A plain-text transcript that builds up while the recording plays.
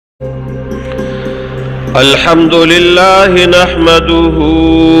अल्हम्दुलिल्लाह नहमदुहु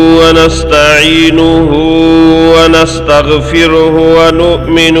व नस्तईनुहु व नस्तगफिरुहु व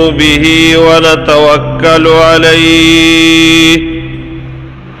नु'मिनु बिही व नतवक्कलु अलैहि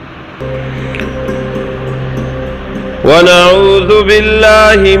व नऊज़ु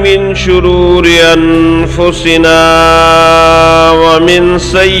बिल्लाहि मिन शुरूरि अनफुसिना व मिन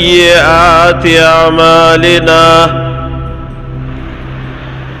सय्यिआति अमालिना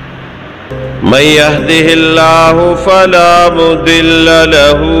मन यहदिहिल्लाहु फला मुदिल्ल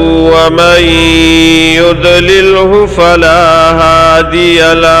लहु व मन युद्लिलहु फला हादिय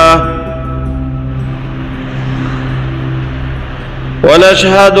लहु व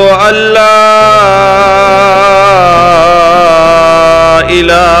नशहदु अल्ला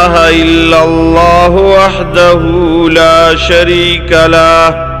इलाहा इल्लल्लाहु वहदहु ला शरीक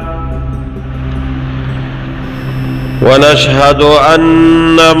लहु वनशहदु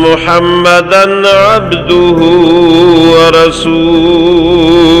अन्ना मुहम्मदन अब्दुहु व रसूलुहु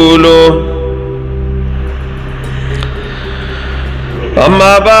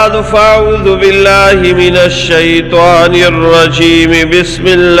अम्मा बाद फ़अऊज़ु बिल्लाहि मिनश शैतानिर रजीम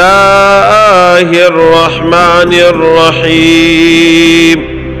बिस्मिल्लाहिर रहमानिर रहीम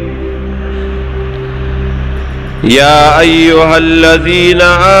या अय्युहल्लज़ीना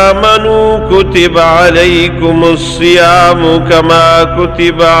आमनू कुतिबा अलैकुमुस्सियामु कमा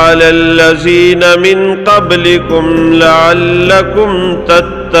कुतिबा अलल्लज़ीना मिन क़ब्लिकुम लअल्लकुम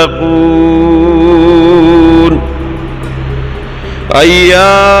तत्तक़ून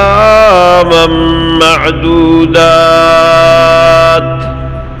अय्यामम मअदूदात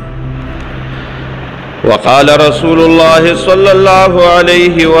वक़ाल रसूलुल्लाह सल्लल्लाहु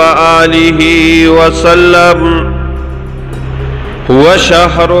अलैहि व आलिहि वसल्लम हुवा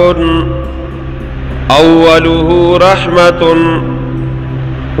शहरुन अव्वलुहु रहमतुन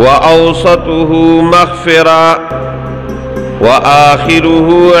व औसतुहु मग़फ़िरा व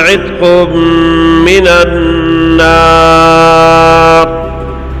आखिरुहु इत्क़ुम मिनन नार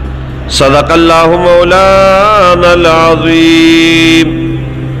सदक़ल्लाहु मौलानल अज़ीम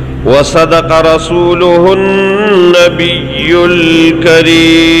व सदक़ रसूलुहुन नबियुल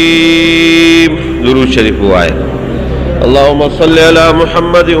करीम। दुरूद शरीफ हुआ है। अल्लाहुम्मा सल्लि अला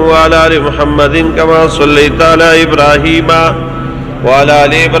मुहम्मद व अला आलि मुहम्मदिन कमा सल्लैता अला इब्राहीम व अला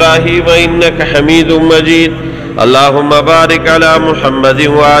आलि इब्राहीम इन्नका हमीदुम मजीद। अल्लाहुम्मा बारिक अला मुहम्मद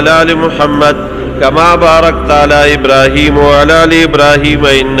व अला आलि मुहम्मद कमा बारकता अला इब्राहीम व अला आलि इब्राहीम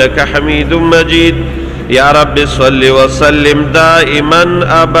इन्नका हमीदुम मजीद। या रब्बि सल्लि व सल्लिम दाइमन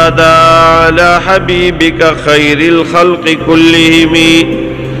अबदा अला हबीबिका खैरिल खल्क़ि कुल्लिहिम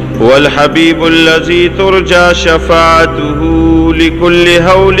वल हबीबुल्लज़ी तुरजा शफ़ाअतुहु लिकुल्लि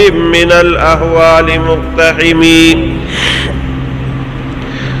हौलिम मिनल अहवालि मुक़्तहिमी।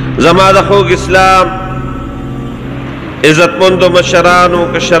 ज़मादा ख़ोग इस्लाम इज़्ज़तमंदो मशरानो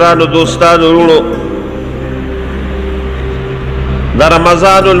कशरानो दोस्तानो रूणो दा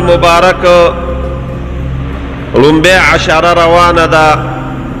रमज़ानुल मुबारक लुम्बे आशारा रवाना दा।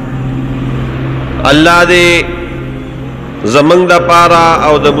 अल्लाह दे ज़मंग दा पारा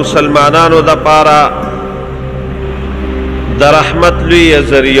और द मुसलमानानो दा पारा द रहमत लुई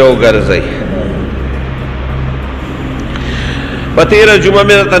ज़रियो गर्ज़ई। पतेर जुमा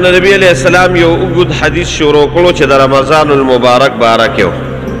में नबी अलैहिस्सलाम यो उगुद हदीस शुरू करो च द रमज़ानुल मुबारक बारक यो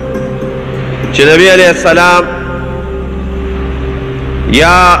च नबी अलैहिस्सलाम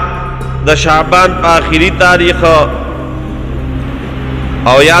या द शाबान पा आखिरी तारीख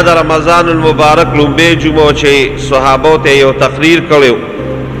और या द रमज़ानुल मुबारक लुम्बे जुमो छे सहाबो ते यो तकरीर करो।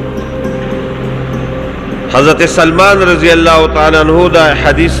 हज़रत सलमान रज़ी अल्लाह ताला अन्हु दा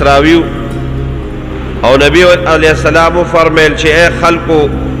हदीस रावियु और नबी अलैहिस्सलाम फरमाइल छे ए खल्को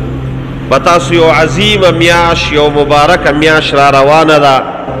बतासु यो अजीम म्याश यो मुबारक म्याश रा रवाना दा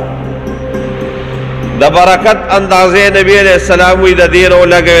द बरकत अंदाजे नबी अलैहिस्सलाम वी द दीन ओ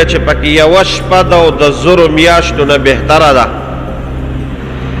लगे छे पकी यवश पद और द जुर म्याश तो न बेहतर दा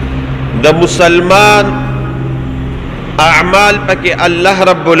द मुसलमान अमाल पके अल्लाह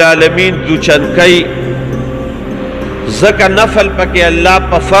रब्बुल आलमीन दु चनकई ज़का नफल पके अल्लाह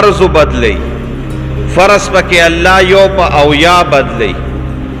प फर्ज बदले फर्ज पके अल्लाह यो प औया बदले।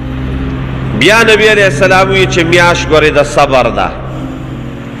 बिया नबी अलैहिस्सलाम वी छे म्याश गोरे द सबर दा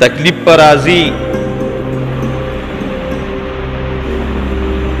तकलीफ पर राजी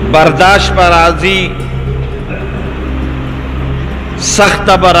बर्दाश्त पर राजी सख्त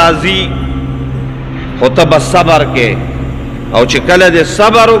बराजी होता बस सबर के और चिकल दे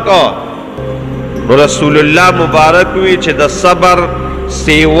सबर को रसूलुल्लाह मुबारक हुई च द सबर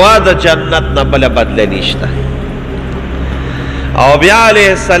सेवा द जन्नत न बल बदले निश्ता। او بیا علیہ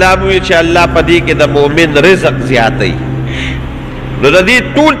السلام وی چې الله په دې کې د مؤمن رزق زیاتوي. نو د دې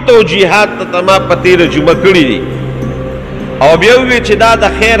ټول توجیهات ته ما په تېره جمعه کړي دي. او بیا وی چې دا د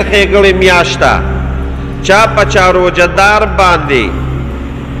خیر ښېګړې میاشت ده، چا په چا روجهدار باندې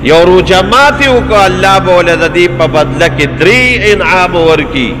یو روجه ماتې وکړه، الله به ورله د دې په بدله کې 3 انعام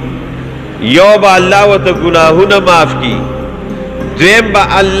ورکړي. یو به الله ورته ګناهونه معاف کړي، دویم به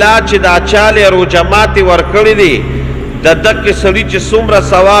الله چې دا چاله روجه ماتې ورکړې دي د دغه سړي چې څومره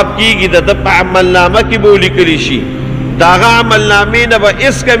ثواب کیږي د ده په عملنامه کې به ولیکلی شي، د هغه عملنامې نه به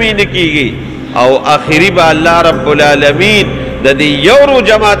هېڅ کمی نه کیږي. او آخري به الله رب العالمین د دې یو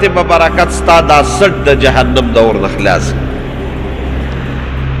روجه ماتې په برکت ستا دا 60 د جهنم د اور نه خلاص.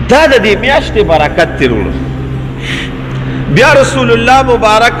 دا د دې میاشتې برکت دی وروڼو. بیا رسول الله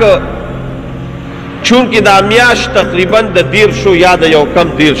مبارک چونکې دا میاشت تقریبا د 13 یا د یو کم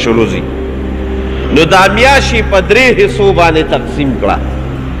 13 ورځې، نو دا میاشتې په 3 حصو باندې تقسیم کړه.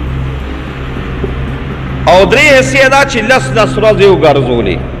 او 3 حصې دا چې 10 ورځې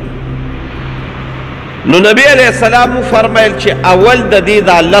وګرځولې. نو نبی علیہ السلام فرمایل چې اول د دې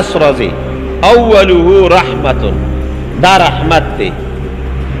دا 10 ورځې اوله رحمت، دا رحمت دی.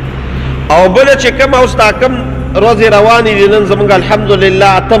 او بله چې کومه اوس دا کوم ورځې روانې دي نن زموږ الحمدلله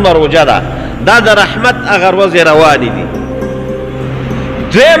اتمه روژه ده، دا د رحمت هغه ورځې روانې دي.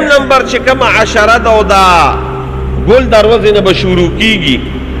 دویم نمبر چې کومه عشره ده او دا ګل د ورځې نه به شروع کیږي،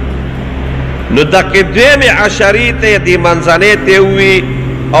 نو دقې دویمې عشرې ته دې منځنۍ ته ووي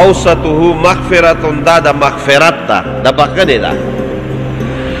اوسطه مغفرت، دا د مغفرت ده، د بخښنې ده.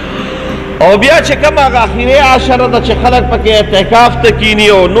 او بیا چې کومه هغه اخري عشره ده چې خلک پکې اعتکاف ته کیني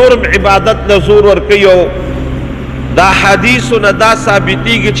او نورم عبادت له زور ورکوي، او دا حدیثو نه دا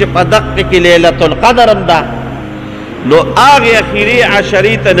ثابتېږي چې په دقه کې لیلة القدر هم ده. نو هغې اخري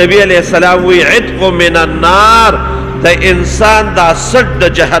عشرې ته نبي علیه السلام وی عتق من النار، د انسان دا 60 د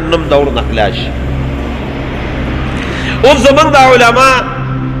جهنم د اور نه خلاص شي. اوس زموږ د علما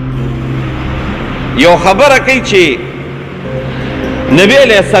یو خبره کوي چې نبی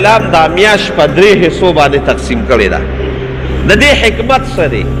علیہ السلام دا میاش په 3 حصو باندې تقسیم کړې ده. د دې حکمت څه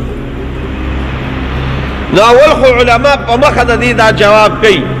دی؟ نو اول خو علما په مخه د دې دا جواب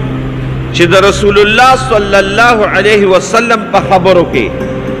کوي چې د رسول الله صلی الله علیه وسلم په خبرو کې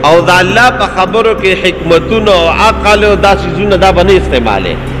او د الله په خبرو کې حکمتونه او عقل او دا څیزونه دا به نه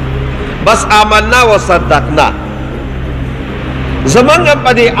استعمالې، بس آمنا و صدقنا. زمونږ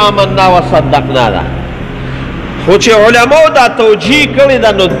په دې آمنا و صدقنا ده، خو چې علماء دا توجیه کړې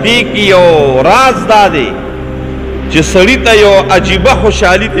ده نو دې کې یو راز دا دی چې سړي ته یو عجیبه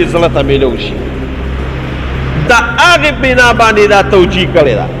خوشحالي دې زړه ته میلو شي. دا هغې بنا باندې دا توجیه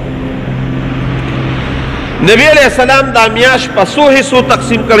کړې ده. نبی علیہ السلام دا میاش په 100 حصو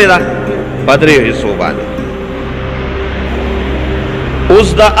تقسیم کړې ده، په 3 حصو باندې. اوس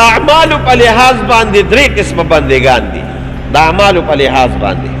د اعمالو په لحاظ باندې 3 قسمه بندگان دي. د اعمالو په لحاظ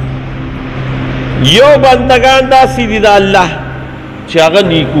باندې یو بندگان داسې دي د الله چې هغه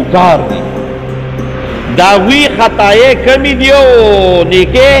نیکوکار دي، د هغوی خطایې کمې دي او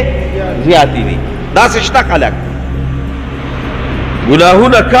نیکې زیاتې دي. داسې شته خلک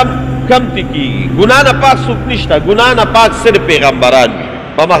ګناهونه کم پې کېږي، ګناه نه پاک څوک نشته، ګناه نه پاک صرف پیغمبران دي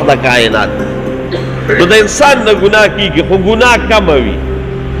په مخ د کائنات. نو د انسان نه ګناه کېږي خو ګناه کمه وي.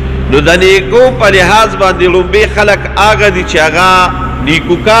 نو د نیکو په لحاظ باندې لومبې خلک هغه دي چې هغه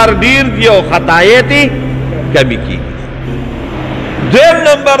نیکوکار ډیر دي او خطایې دي کمې کېږي. دویم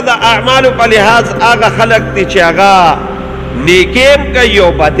نمبر د اعمالو په لحاظ هغه خلک دي چې هغه نیکې هم کوي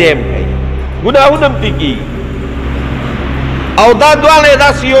او بدې هم کوي، ګناهونه هم پرې کېږي. او دا دواړه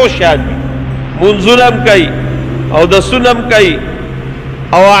داسې یو شان دي، منځونه هم کوي اودسونه هم کوي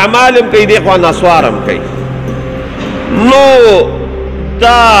او اعمال هم کوي، دې خوا نسوار هم کوي. نو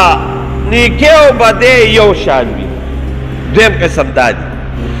دا نیکې او بدې یو شان وي. دویم قسم دا دي.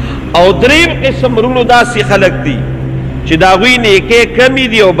 او دریم قسم رونو داسې خلک دي چې د هغوی نیکې کمې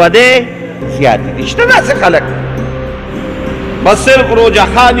دي او بدې زیاتې دي. شته داسې خلک بس صرف روجه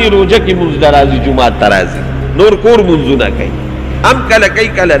خاني روجه کې مونځ ته راځي، جومات ته راځي، نور کور مونځونه کوي، هم کله کوي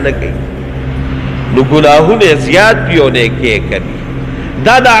کله نه کوي. نو ګناهونه زیات دي او نیکې کمې.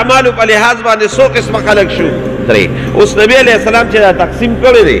 دا د اعمالو په لحاظ باندې 100 قسمه خلک شو 3. اوس نبی علیہ السلام چې دا تقسیم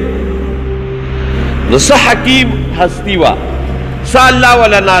کړی دی نو څه حکیم هستی وه، څه الله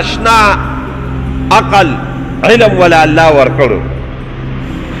ولا ناشنا عقل علم ولا الله ورکړو.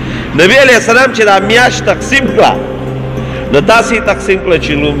 نبی علیہ السلام چې دا میاشت تقسیم کړه نو داسې تقسیم کړه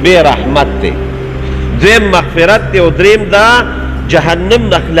چې لومبې رحمت دی، دویم مغفرت دی او دریم دا جهنم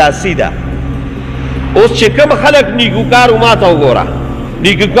نه خلاصي ده. اوس چې کوم خلک نیکوکار ما ته وګوره،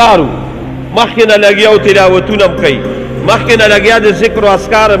 نیکوکارو مخکې نه لګیا او تلاوتونه هم کوي، مخکې نه لګیا دی ذکر و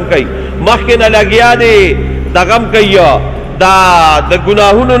اذکار هم کوي، مخکې نه لګیا دی دغه هم کوي، د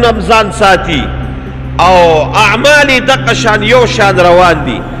ګناهونو نه ځان ساتي او اعمال یې دغه شان یو شان روان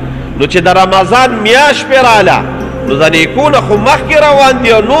دي. نو چې د رمضان میاشت پرې راله نو د نیکونه خو مخکې روان دي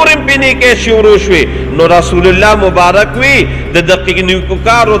او نور هم پې نیکۍ شروع شوې. نو رسول الله مبارک وي د دقیق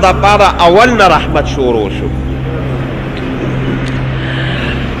نیکوکارو دپاره اول نه رحمت شروع شو.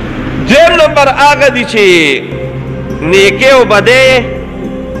 دویم نمبر هغه دي چې نیکۍ او بدۍ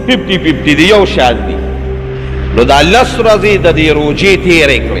 50-50 دي، یو شان دي. نو دا 10 ورځې د دې روجې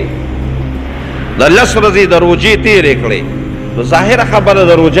تېرې کړې، د 10 ورځې د روجې تېرې کړې. نو ظاهره خبره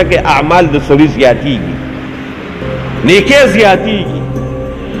د روجه کې اعمال د سړي زیاتېږي، نیکۍ زیاتېږي.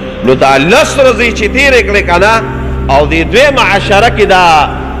 نو دا 10 ورځې چې تېرې کړې که نه او د دویمه عشره کې دا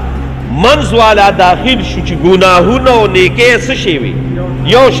منځ والا داخل شو چې ګناهونه او نیکۍ څه شی وي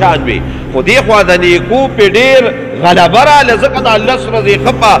یو شان وي، خو دې خوا د نیکو پې ډېر غلبه راله. ځکه دا 10 ورځې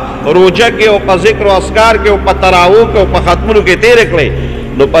ښه په روجه کې او په ذکر و اذکار کې او په تراوو کې او په ختمونو کې تېرې کړې.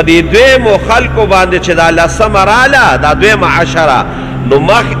 نو په دې دویمو خلکو باندې چې دا 10مه راله دا دویمه عشره، نو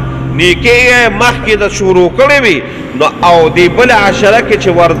نیکۍ یې مخکې د شروع کړې وي، نو او دې بله عشره کې چې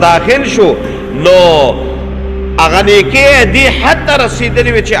ور داخل شو نو هغه نیکۍ یې دې حد ته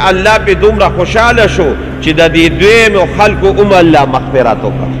رسېدلې وي چې الله پې دومره خوشحاله شو چې د دې دویمو خلکو هم الله مغفرت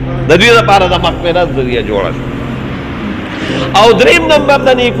وکړه، د دوی لپاره د مغفرت ذریعه جوړه شو. او دریم نمبر د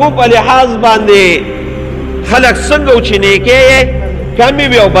نیکو په لحاظ باندې خلک څنګه و چې نیکۍ یې کمې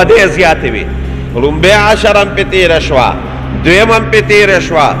وي او بدۍ زیاتې وي. لومبۍ عشره هم پې تېره شوه، دویم هم پې تېره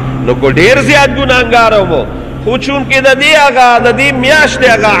شوه، نو کو ډېر زیات ګناهګاره وو. خو چونکې د دې هغه د دې میاشتې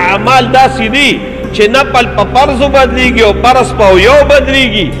هغه اعمال داسې دي چې نفل په فرضو بدلیږي او فرض په یو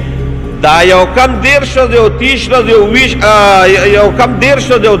بدلیږي. دا یو کم 10 ورځې او 30 ورځې او 20 یو کم 10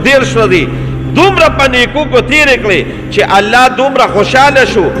 ورځې او 10 ورځې دومره په نیکو کو تېرې کړې چې الله دومره خوشحاله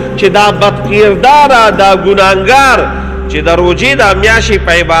شو چې دا بدکرداره دا ګناهګار چې د روجې دا میاشتې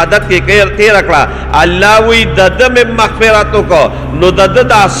په عبادت کې تېره کړه، الله وایي د ده مې مغفرت وکړه، نو د ده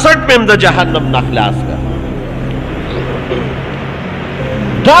دا 60 مې هم د جهنم نه خلاص کړه.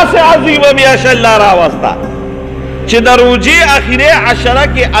 داسې عظیمه میاشت الله راوسته چې د روجې اخري عشره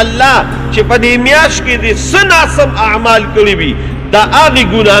کې الله چې په دې میاشت کې دې څه ناسم اعمال کړي وي د هغې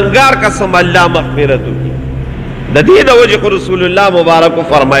ګناهګار قسم الله مغفرت وکړي. د دې د وجې خو رسول الله مبارک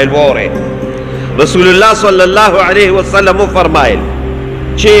وفرمایل، واورئ رسول الله صلی الله علیه وسلم وفرمایل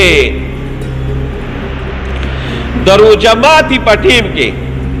چې د روجه ماتي په ټیم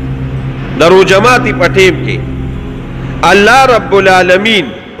کې الله رب العالمین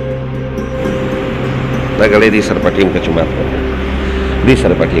دغړې دې سره په ټیم کې چې مات کړه دې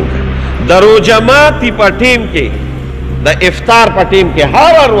سره په ټیم کې د روجه ماتي په ټیم کې د افطار په ټیم کې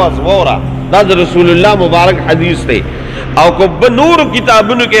هر ورځ وره دا د رسول الله مبارک حدیث دی. او کو نورو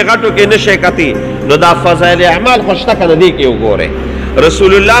کتابونو کې غټو کې نشي کتی نو دا فضائل اعمال خوشته کنه دی کې وګوره.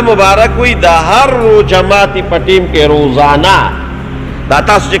 رسول الله مبارک وی دا هر روجه ماتي په ټیم کې روزانه دا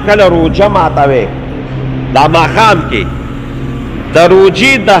تاسو چې کله روجه ماتوي دا ماښام کې د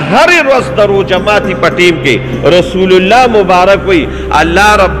روجې د هرې ورځ د روجه ماتي په ټیم کې رسول الله مبارک وی الله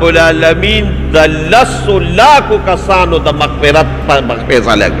رب العالمین د 10 لاکو کسانو د مغفرت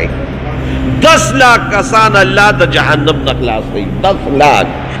فیصله کوي. 10 لاکھ کسان الله د جهنم نه خلاص کوي. 10 لاکھ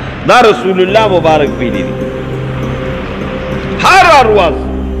دا رسول الله مبارک ویلي دي هر ورځ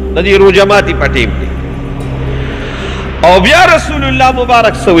د دې روجه ماتي په ټیم کې. او بیا رسول الله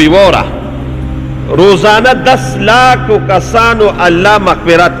مبارک سوی وره روزانه 10 لاکو کسانو الله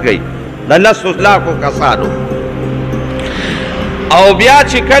مغفرت کوي، د 10 لاکو کسانو. او بیا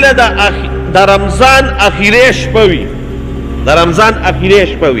چې کله د رمضان اخیری شپه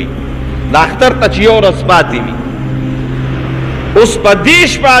وي د اختر ته چې یو ورځ پاتې وي اوس په دې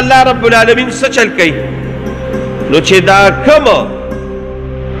شپه الله رب العالمین څه چل کوي نو چې دا کومه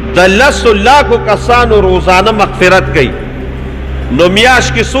د 10 لاکو کسانو روزانه مغفرت کوي نو میاشت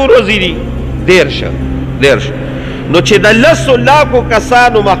کې څو ورځې دي؟ 10 نو چې د 10 لاکو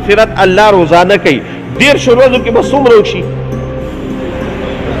کسانو مغفرت الله روزانه کوي 10 ورځو کې به څومره وشي؟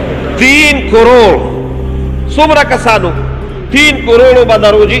 3 کروڑ. څومره کسانو؟ 3 کروڑو به د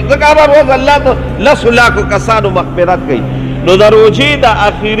روجې ځکه هره ورځ الله د 10 لاکو کسانو مغفرت کوي نو د روجې د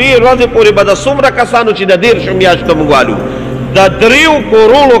اخري ورځې پورې به د څومره کسانو چې د 10 میاشتو موږ والو د 3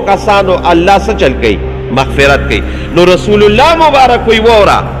 کروڑو کسانو الله څه چل کوي؟ مغفرت کوي. نو رسول الله مبارک وی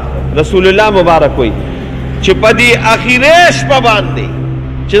وره رسول الله مبارک وی چې په دې اخیری شپه باندې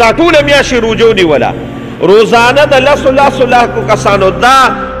چې دا ټوله میاشت روجه ونیوله روزانه د 10 لاکو کسانو دا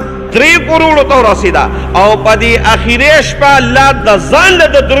 3 کروڑو ته ورسېده او په دې اخیری شپه الله د ځان له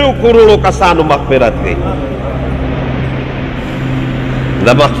د 3 کروڑو کسانو مغفرت کوي. د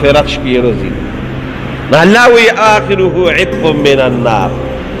مغفرت شپې ورځې الله وی آخره عتق من النار.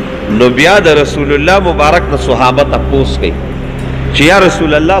 نو بیا د رسول الله مبارک نه صحابه تپوس کوي چې یا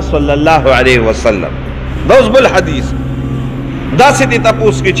رسول الله صلی الله علیه وسلم دا اوس بل حدیث داسې دې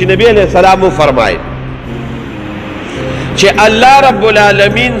تپوس کوي چې نبی علیہ السلام فرمایي چې الله رب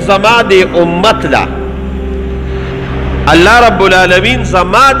العالمین زما د امت لا الله رب العالمین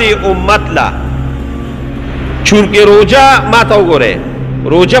زما د امت لا چونکه روزه ما ته وګوره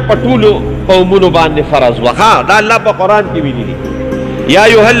روزه په ټولو قومونو باندې فرض وها دا الله په قرآن کې ویلي دي یا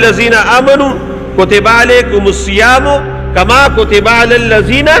ایها الذین آمنوا کتب علیکم الصیام کما کتب علی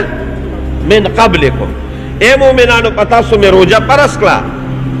الذین من قبلکم. اے مومنانو پتا سو میں روزہ فرض کړه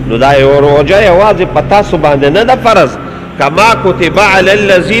نو دا یو روزه یوازې پتا سو باندې نه ده فرض کما کتب علی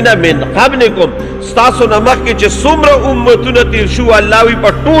الذین من قبلکم ستاسو نه مخکې چې څومره امتونه تیر شو الله وی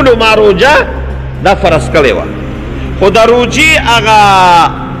په ټولو ما روزه دا فرض کړې وه خو د روزې هغه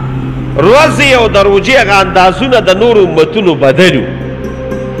ورځې او د روزې هغه اندازونه د نورو امتونو بدلو.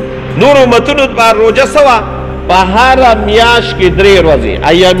 نور امتونو په روزه څه وه په هره میاشت کې 3 ورځې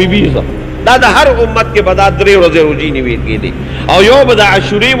ایام بیزه دا د هر امت کې به دا 3 ورځې روزې نیول کېدې او یو به د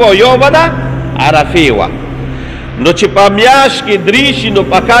عاشورې وه او یو به د عرفې وه. نو چې په میاشت کې 3 شي نو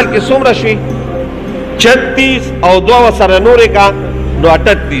په کال کې څومره شي 36 او 2 سره نورې کا نو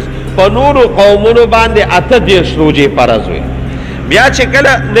 38 په نورو قومونو باندې 38 روزې فرض وي. بیا چې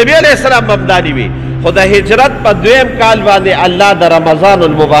کله نبی علیہ السلام مبدانی وي خو د هجرت په 2م کال باندې الله د رمضان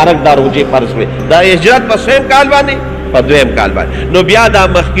المبارک دا روزې فرض کړې د هجرت په 3م کال باندې په 2م کال باندې نو بیا دا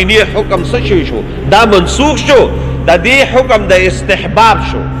مخکینی حکم څه شوی شو دا منسوخ شو د دې حکم د استحباب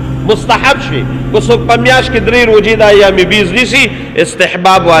شو مستحب شي کو څوک په میاشت کې 3 روزې د ایام بیز نیسي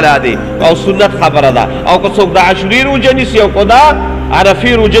استحباب والا دی او سنت خبره ده او کو څوک د عاشورې روزه نیسي او کو دا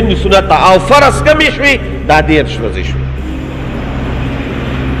عرفې روزه نیسي سنت او فرض کمې شوي دا 10 ورځې شوي.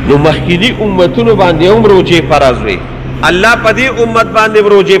 نو مخکینی امتونو باندې هم روزې فرض وي الله په دې امت باندې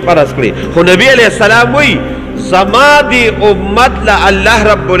روزې فرض کړې خو نبی علیہ السلام وی زما دې امت له الله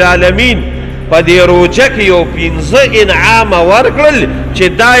رب العالمین په دې روزه کې یو 15 انعام ورکړل چې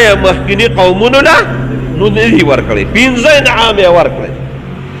دا یې مخکینی قومونو له نو نه دي ورکړی 15 انعام یې ورکړل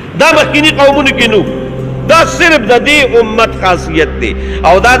دا مخکینی قومونو کې نو دا صرف د دې امت خاصیت دی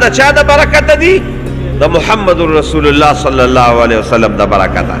او دا د چا د برکت دی د محمد رسول الله صلی الله علیه وسلم د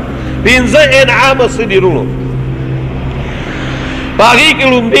برکت 15 انعام سدي رونو باقي کې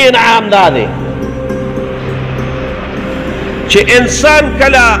لومبي انعام دا دی چې انسان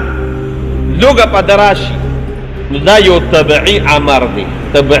کله لوګه په دراشي نو دا یو طبيعي امر دی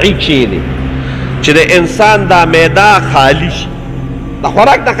طبيعي شی دی چې د انسان دا معده خالی شي د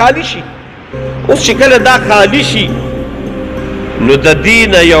خوراک د خالی شي اوس چې کله دا خالی شي نو د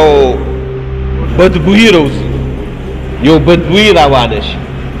دین یو بدبویی روزي یو بدبویی روانه شي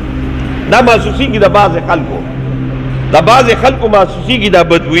دا محسوسیږي د بعضې خلکو محسوسیږي دا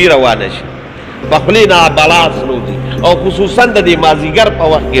بدبویی روانه شي په خولې نه بلاس روزي او خصوصا د دې مازدیګر په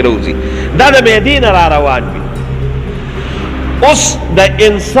وخت کې روزي دا د معدې نه را روان وي. اوس د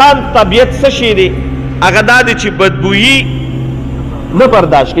انسان طبیعت څه شی دی هغه دا دی چې بدبویي نه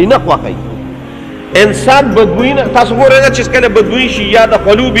برداشت کوي نه خوښوي انسان بدبویي نه تاسو ګورئ چې کله بدبویي شي یا د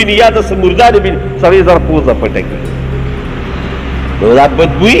خولو بیني یا د مردارې بیني سړی زر پوزه پټه کوي نو دا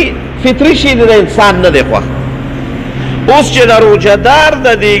بدبویي فطري شی دی د انسان نه دی خوښ. اوس چې د روزهدار د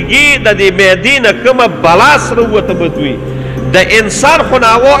دې معدې نه کومه بلاس راووته بدبویي د انسان خو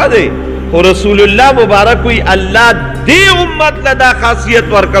ناوغه دی خو رسول الله مبارک وی الله دې امت له دا خاصیت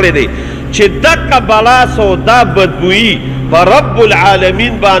ورکړی دی چې دغه بلاس او دا بدبویي په رب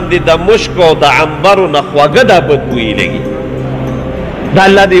العالمین باندې د مشک او د عنبرو نه خوږه دا بدبویي لګي دا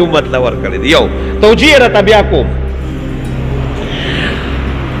الله دې امت له ورکړی دی. یو توجیه راته بیا کوم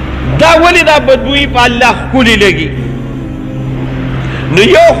دا ولې دا بدبویي په الله ښکلې لګي نو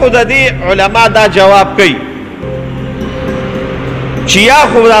یو خو د دې علما دا جواب کوي چې یا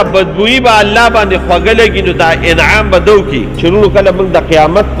خو دا بدبویي به الله باندې خوږه لګي نو دا انعام به دو کي چې نو کله موږ د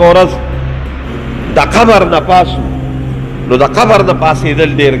قیامت په ورځ د قبر نه پاسو نو د قبر نه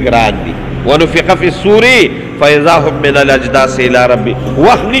پاسېدل ډېر ګران دي ونفخ فی الصور فاذا هم من الاجداث الى ربی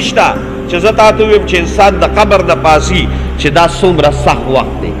وخت نشته چې زه تاته ووایم چې انسان د قبر نه پاسي چې دا څومره سخت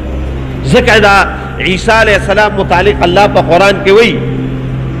وخت دی ځکه دا عیسی علیه السلام متعلق الله په قرآن کې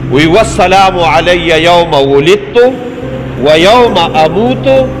وی والسلام علی یوم ولدت ویوم اموت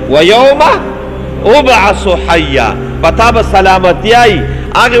ویوم ابعث حیا پتا به سلامتی آئی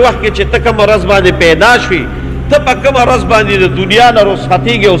هغه وخت کې چې ته کومه ورځ باندې پیدا شوي ته په کومه ورځ باندې د دنیا نه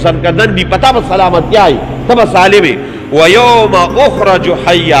رخصتېږې او سرګردن دي پتا به سلامتی آئی ته به سالم یې ویوم اخرج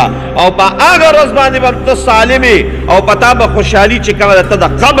حیا، او په هغه ورځ باندې به ته سالم او پتا به خوشحالي چې کوله ته د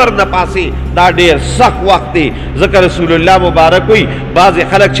قبر نه پاسې، دا ډېر سخت وخت دی. ځکه رسول الله مبارک وي بعضې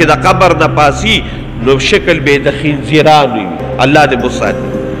خلک چې د قبر نه پاسي نو شکل به د خنزیرانو وي، الله دې وساتي.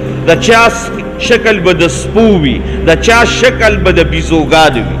 د چا شکل به د سپو وي، د چا شکل به د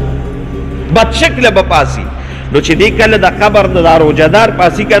بیزوګانو وي، بد شکله به پاسي. نو چې دی کله د قبر نه دا روجهدار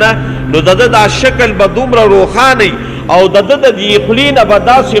پاسي که نه، نو د ده دا شکل به دومره روښانه او د ده د دې خولې نه به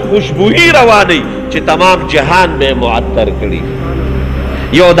داسې خوشبويي روانوي چې تمام جهان به یې معطر کړي.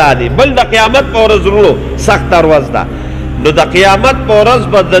 یو دا دی. بل د قیامت په ورځ ورونو سخته ورځ ده. نو د قیامت په ورځ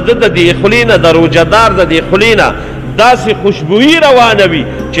به د ده د دې خولې نه، د روجهدار د دې خولې نه داسې خوشبويي روانوي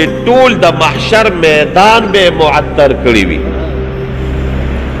چې ټول د محشر میدان به یې معطر کړي وي.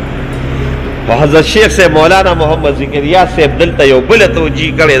 و حضرت شیخ صاحب مولانا محمد ذکریا صاحب دلته یو بله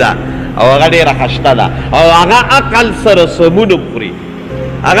توجیه کړې ده او هغه ډېره خشته ده، او هغه عقل سره سمون خوري،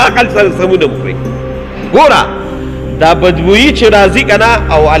 هغه عقل سره سمون خوري. ګوره دا بدبویي چې راځي که نه،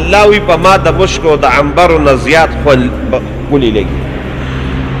 او الله وي په ما د مشک او د عنبرو نه زیات ښکلې لګي.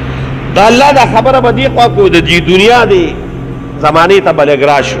 دا الله دا خبره به دې خوا کو د دې دنیا دی زمانې ته به لږ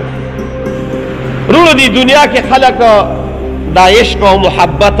راشو. وروڼو دې دنیا کې خلک دا عشق او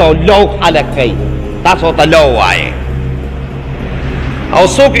محبت او لو خلق کوي، تاسو ته لو وایې، او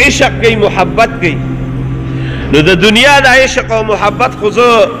څوک عشق کوي محبت کوي. نو د دنیا د عشق او محبت خو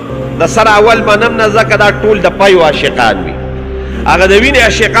زه د سر اول منم نه، ځکه دا ټول د پیو عاشقان وي، هغه د وینې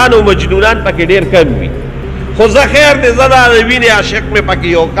عاشقان او مجنونان پکې ډېر کم وي. خو زه خیر دی، زه دا د وینې عاشق مې پکې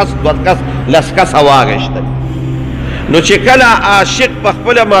یو کس دوه کس لس کسه واغېشتل. نو چې کله عاشق په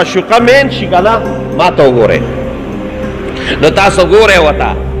خپله معشوقه مین شي که نه، ما ته وګورئ. نو تاسو ګورئ ورته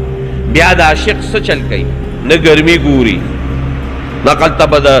بیا د عاشق څه چل کوي، نه ګرمي ګوري، نقل ته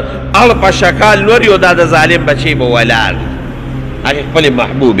به د اړ په شکال نور یو، دا د ظالم بچی به ولاړ هغې خپلې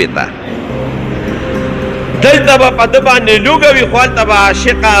محبوبې ته. دلته به په ده باندې لوږه وي، خو هلته به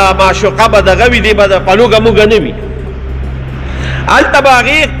عاشقه معشوقه به دغه وي، دی به په لوږه موږه نه وي. هلته به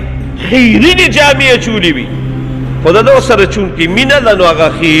هغې خیرینې جامې اچولې وي، خو د ده ورسره چونکې مینه ده نو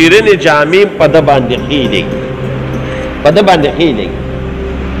هغه خیرینې جامې په ده باندې ښې لګي، په ده باندې ښې لګي.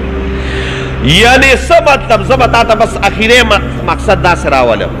 یعنې څه مطلب، زه به تا ته بس اخیری مقصد داسې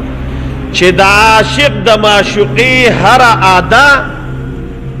راولم چې د عاشق د معشوقې هره ادا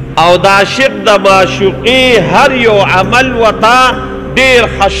او د عاشق د معشوقې هر یو عمل ورته ډېر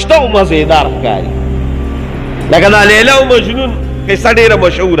خشته او مزېدار ښکاري. لکه دا لیلا او مجنون قصه ډېره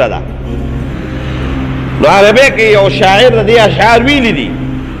مشهوره ده. نو عربۍ کې یو شاعر د دې اشعار ویلي دي،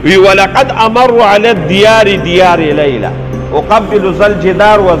 وی ولقد امر علی الدیار دیار لیلا اقبل ذل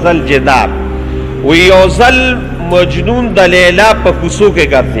جدار و ذل جدار. وی یو ځل مجنون د لیلا په کوڅو کې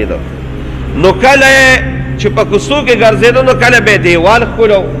ګرځېده، نو کله چې په کوڅو کې ګرځېده نو کله به یې دیوال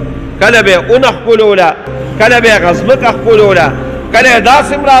ښکلو، کله به یې اونه ښکلوله، کله به یې غزمکه ښکلوله، کله یې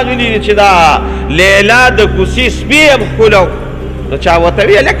داسې هم راغلي دي چې دا لیلا د کوڅې سپي هم ښکلو. نو چا ورته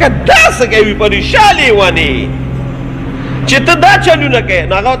ویل لکه داسې کوي پریشان لیونې چې ته دا چلونه کوې.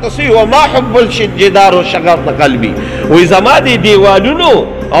 نو هغه ورته څه وي وما حب الجدار شغفت قلبي، وایي زما دې دیوالونو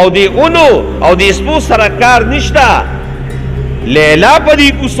او دې اونو او دې سپو سره کار نشته، لیلا په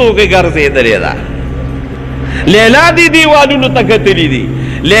دې کوڅو کې ګرځېدلې ده، لیلا دې دیوالونو ته کتلي دي،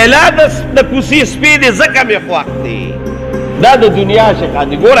 لیلا د کوڅې سپي دې ځکه مې خوښ دي. دا د دنیا عاشقان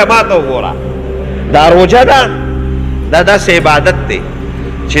دي. ګوره ما ته وګوره، دا روژه ده، دا داسې عبادت دی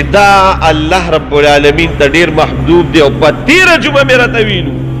چې دا الله رب العالمین ته ډېر محبوب دی. او په تېره جمعه مې راته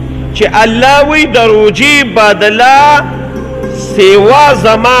ویلو چې الله وی د روژې بدله سیوا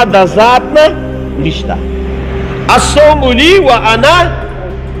زما د ذات نه نشته. الصوم لی و انا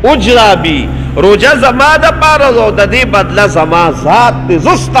اجرا بی، روژه زما د پاره او د دې بدله زما ذات دی،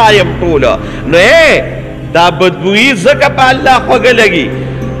 زه ستایم ټوله. نو دا بدبویي ځکه په الله خوږه لګي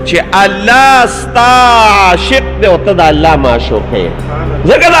چې الله ستا عاشق دی او ته د الله معشوق یې،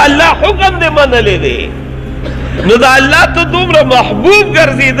 ځکه د الله حکم دې منلی دی. نو د الله ته دومره محبوب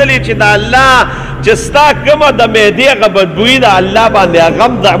ګرځېدلی چې د الله چې ستا کومه د معدې هغه بدبویي د الله باندې هغه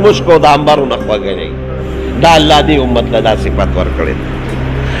هم د مشک او د عنبرو نه خوږه دی. دا الله دې امت له دا صفت ورکړی دی.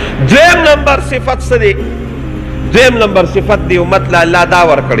 دویم نمبر صفت څه دی؟ دویم نمبر صفت دی امت له الله دا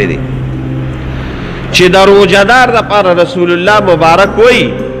ورکړی دی چې د روژهدار دپاره رسول الله مبارک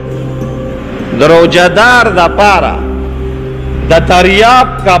وایي د روژهدار دپاره د تریاق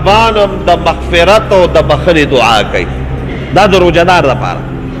کبانم د مغفرت او د بخښنې دعا کوي. دا د روژهدار دپاره.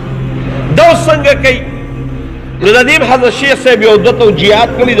 دا اوس څنګه کوي؟ نو د دې حضرت شیخ صاحب یو دوه توجیهات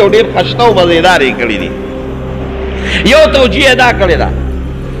کړي دي او ډېر ښایسته او مزېدار یې کړي دي. یو توجیه دا کړې ده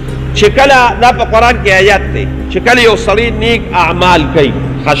چې کله دا په قرآن کې آیات دی چې کله یو سړی نیک اعمال کوي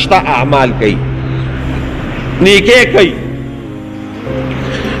خشته اعمال کوي نیکۍ کوي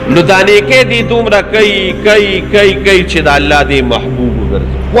نو دا نیکۍ دی دومره کوي چې د الله دی محبوب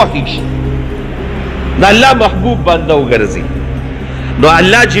وګرځي خوښ شي د الله محبوب بنده وګرځي نو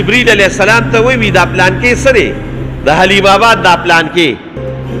الله جبریل علیه السلام ته وایي دا پلان کې څه دی د حلیم آباد دا پلان کې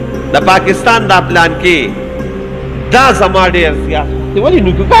د پاکستان دا پلان کې دا زما ډېر زیات ولې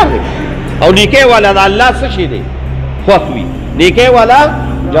نیکوکار دی او نیکۍ والا د الله څه شی دی خوښ وي نیکۍ والا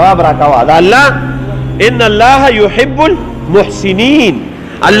جواب راکوه د الله ان الله يحب المحسنین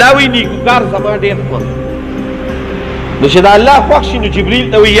الله وی نیکوکار زما ډېر خوښ نو چې د الله خوښ شي نو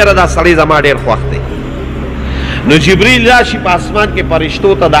جبریل ته وایي یاره دا سړی زما ډېر خوښ دی نو جبریل راشي په اسمان کې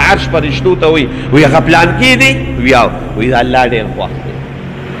فرشتو ته د عرش فرشتو ته وایي هغه پلان کې دی وایي د الله ډېر خوښ دی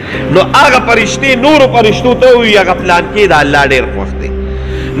نو هغه فرشتې نورو فرشتو ته وایي هغه پلان کې د الله ډېر خوښ دی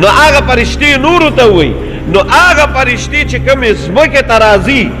نو هغه فرشتې نورو ته وایي نو هغه فرشتې چې کومې ځمکې ته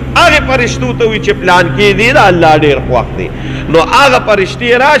راځي هغې فرشتو ته وایي چې پلان کې دی د الله ډېر خوښ دی نو هغه فرشتې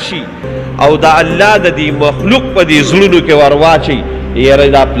راشي او د الله د دې مخلوق په دې زړونو کې ور واچوي یاره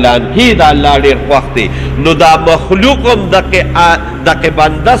دا پلان کې د الله ډېر خوښ دی نو دا مخلوق هم دغه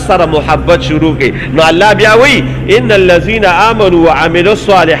بنده سره محبت شروع کوي نو الله بیا وایي ان الذین آمنوا وعملوا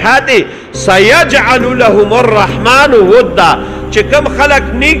الصالحات سیجعل لهم الرحمن ودا چې کوم خلک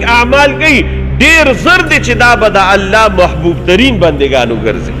نیک اعمال کوي ډېر زر دی چې دا به د الله محبوب ترین بندگانو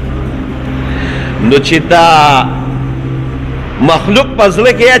ګرځي نو چې دا مخلوق په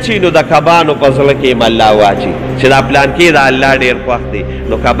زړه کې اچي نو د کبانو په زړه کې هم الله واچي چې دا پلان کې د الله ډېر خوښ دی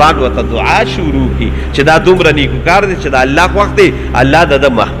نو کبان ورته دعا شروع کړي چې دا دومره نیکوکار دی چې د الله خوښ دی الله د ده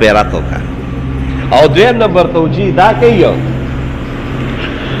مغفرت وکړي او دویم نمبر توجیه دا کوي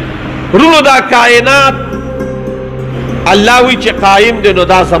رونو دا کائنات الله وی چې قایم دی نو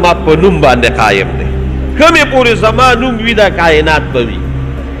دا زما په نوم باندې قایم دی کمې پورې زما نوم وي دا کائنات به وي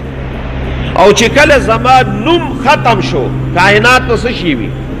او چې کله زما نوم ختم شو کائنات نو څه شي وي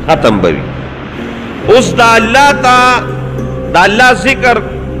ختم به وي اوس د الله ته د الله ذکر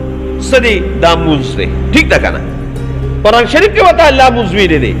څه دی دا مونځ دی ټیک ده که نه قرآن شریف کې ورته الله مونځ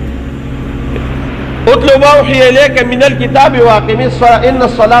ویلی دی اتلو ما اوحي اليك من الكتاب واقم الصلاة ان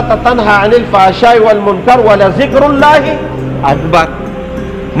الصلاة تنهى عن الفحشاء والمنكر ولذكر الله اکبر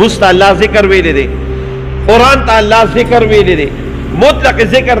مست الله ذکر ویلی دی قرآن ته الله ذکر ویلی دی مطلق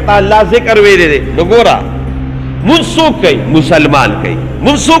ذکر ته الله ذکر ویلی دی نو ګوره مونځ څوک کوي مسلمان کوي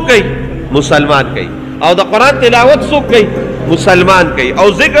مونځ څوک کوي مسلمان کوي او د قرآن تلاوت څوک کوي مسلمان کوي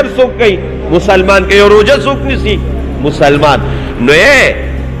او ذکر څوک کوي مسلمان کوي او روزه څوک نیسي مسلمان نو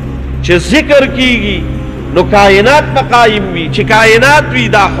چې ذکر کیږي نو کائنات به قایم وي چې کائنات وي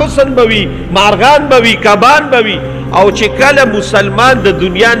دا حسن به وي مارغان به وي کبان به وي او چې کله مسلمان د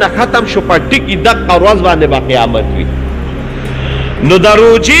دنیا نه ختم شو په ټکي دقه ورځ باندې به قیامت وي نو د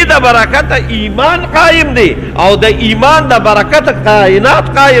روجې د برکته ایمان قایم دی او د ایمان د برکته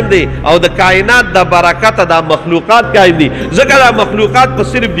کائنات قایم دی او د کائنات د برکته د مخلوقات قایم دی ځکه دا مخلوقات په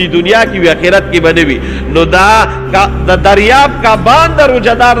صرف دی دنیا کې وي آخرت کې به نه وي نو دا د دریاب کبان د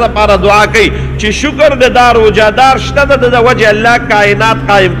روجهدار لپاره دعا کوي چې شکر د دا روجهدار شته د وجې الله کائنات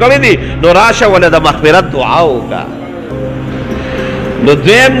قایم کړی دی نو راشه وله د مغفرت دعا وکړه نو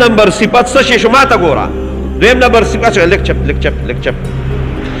دویم نمبر صفت څه شي شو ما ته ګوره دویم نمبر صفت شو لک چپ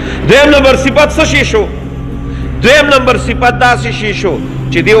دویم نمبر صفت څه شي شو دویم نمبر صفت داسې شي شو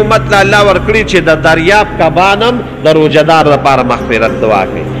چې دی امت له الله ورکړي چې د دریاب کبانم د روجهدار لپاره مغفرت دعا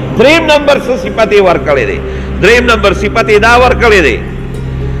کوي دریم نمبر څه صفت یې ورکړی دی دریم نمبر صفت یې دا ورکړی دی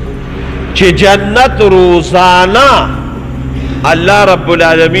چې جنت روزانه الله رب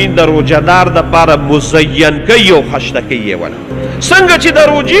العالمین د روجهدار دپاره مزین کوي او خشته کوي وله څنګه چې د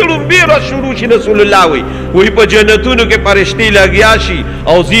روجې ړومبې ورځ شروع شي رسول الله وایي په جنتونو کې فرشتې لګیا شي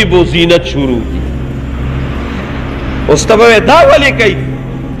او زیب و زینت شروع کړي اوس ته به دا ولې کوي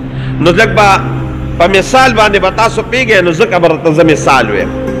نو لږ به په مثال باندې به تاسو پوهېږئ نو ځکه به درته زه مثال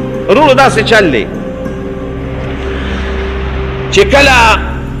ویم وروڼو داسې چل دی چې کله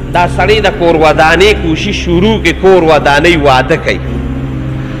دا سړی د کور ودانۍ کوشش شروع کې کور ودانۍ واده کوي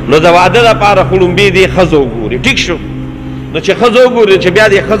نو د واده دپاره خو لومبې دې ښځه وګوري ټیک شو نو چې ښځه وګوري چې بیا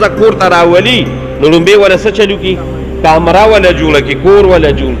دې ښځه کور ته راولي نو لومبې وله څه چلو کړي کامره وله جوړه کړي کور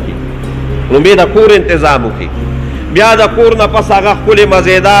وله جوړ کړي لومبې د کور انتظام وکړي بیا د کور نه پس هغه ښکلې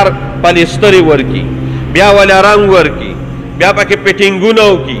مزېدار پلیسترې ورکړي بیا وله رنګ ورکړي بیا پکې پټینګونه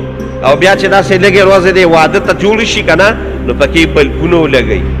وکړي او بیا چې داسې لږې ورځې دې واده ته جوړ شي که نه نو پکې بلپونه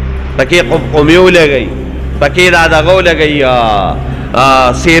ولګوي پکې قمقمې ولګوي پکې دا دغه ولګوي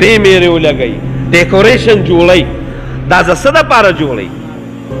سیرې میرې ولګوي ډیکوریشن جوړوي دا زه څه دپاره جوړوي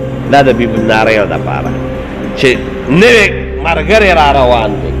دا د بیماریو دپاره چې نوی ملګری را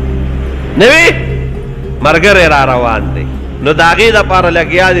روان دی نوی ملګری را روان دی نو د هغې دپاره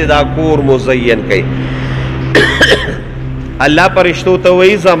لګیا دی دا کور مزین کوي الله فرشتو ته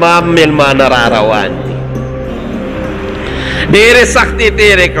وایي زما میلمانه را روان دي ډېرې سختې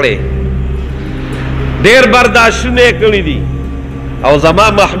تېرې کړې ډېر برداشتونه یې کړي دي او زما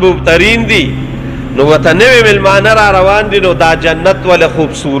محبوب ترین دي نو ورته نوې میلمانه را روان دي نو دا جنت ولې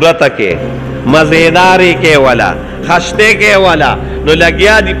خوبصورته کې مزیدارې کې ولا خشتې کې ولا نو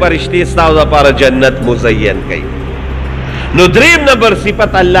لګیا دي فرشتې ستاسو دپاره جنت مزین کوي نو دریم نمبر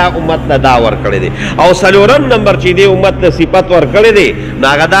صفت الله امت ته دا ورکړی دی او څلورم نمبر چې دې امت ته صفت ورکړی دی نو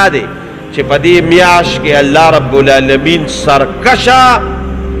هغه دا دی چې په دې میاشت کې الله رب العالمین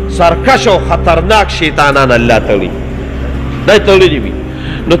سرکش او خطرناک شیطانان الله تړي دا تړلي وي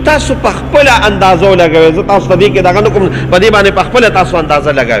نو تاسو په خپله اندازه ولګوئ زه تاسو ته دې کې دغه نه کوم په دې باندې په خپله تاسو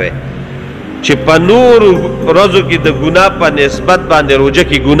اندازه لګوئ چې په نورو ورځو کې د ګناه په نسبت باندې روژه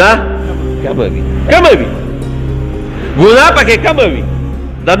کې ګناه کمه وي ګناه پکې کمه وي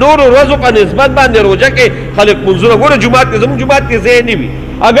د نورو ورځو په نسبت باندې روژه کې خلک منځونه ګوره جومات کې زموږ جومات کې ځای نه وي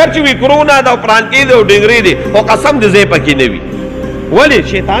اگر چې وي کرونا ده او پرانکې ده او ډنګرې دي خو قسم د ځای پکې نه وي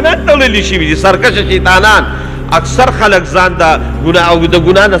ولې شیطانان تړلي شوي دي سرکشه شیطانان اکثر خلک ځان د ګناه او د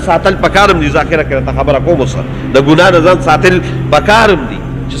ګناه نه ساتل پکارم دي ذاکره کې راته خبره کوم اوس د ګناه نه ځان ساتل پکارم دي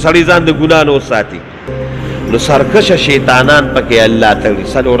چې سړی ځان د ګناه نه وساتي نو سرکشه شیطانان پکې الله تړي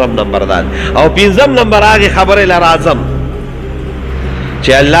څلورم نمبر دا او پنځم نمبر هغې خبرې له راځم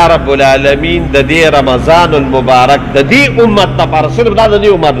چې الله رب العالمین د دې رمضان المبارک د دې امت لپاره صرف دا د دې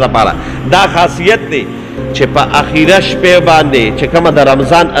امت لپاره دا خاصیت دی چې په اخیره شپې باندې چې کومه د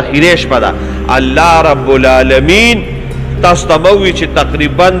رمضان اخیره شپه ده الله رب العالمین تاسو ته موي چې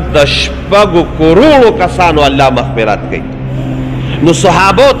تقریبا د 6 کروڑو کسانو الله مغفرت کوي نو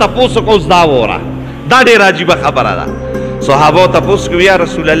صحابو تپوس کو دا وره دا ډېر عجیبه خبره ده صحابو تپوس کو یا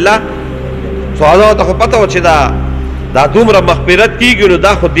رسول الله صحابو ته خو پته و چې دا دومره مغفرت کیږي نو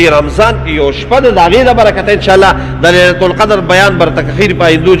دا خو دې رمضان کې یو شپه ده د هغې د برکته انشاءالله د لیلة القدر بیان به درته خیر په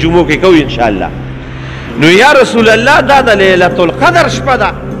آیندو جمعو کې کوو انشاءالله نو یا رسول الله دا د لیلة القدر شپه ده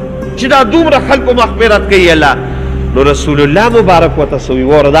چې دا دومره خلکو مغفرت کوي الله نو رسول الله مبارک ورته څه وي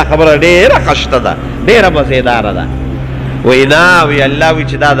وره دا خبره ډېره خشته ده ډېره مزېداره ده وی نه وی الله وی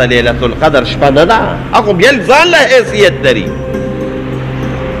چې دا د لیلة القدر شپه نه ده هغه بیا ځان له حیثیت لري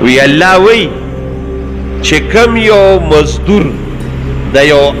وی الله وی چې کوم یو مزدور د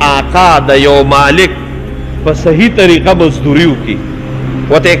یو آقا د یو مالک په صحیح طریقه مزدوري وکړي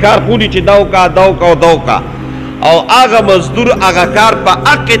ورته کار ښودي چې دا وکړه دا وکړه او دا وکړه او هغه مزدور هغه کار په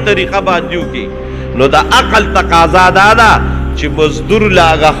حقې طریقه باندې وکړي نو د عقل تقاضا دا ده چې مزدور له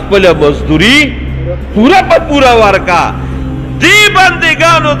هغه خپله مزدوري پوره په پوره ورکا دی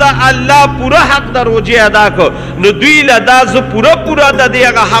بندگانو دا الله پورا حق د روجې ادا کو نو دوی له دا زه پوره د دې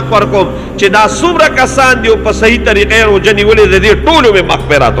هغه حق ورکوم چې دا څومره کسان دي په صحیح طریقې روجه نیولې د دې ټولو مې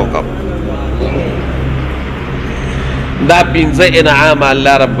مغفرت وکړم دا 15 انعام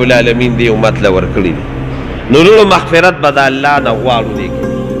الله رب العالمین دې امت له ورکړي دي نو نورو مغفرت به د الله نه غواړو دې کې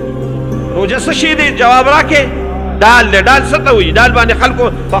روجه څه شی دی جواب راکې ډال څه ته وایي ډال باندې خلکو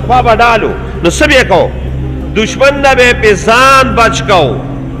پخوا به ډالو نو څه به یې کوو دشمن نه به پې ځان بچ کو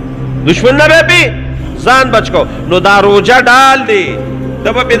دشمن نه به پې ځان بچ کو نو دا روجه ډال دی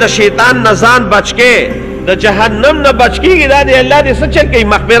ته به پې د شیطان نه ځان بچ کې د جهنم نه بچ کېږي دا دی الله دې څه چل کوي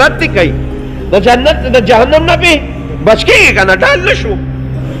مغفرت دې کوي د جنت د جهنم نه پې بچ کېږي که نه ډال نه شو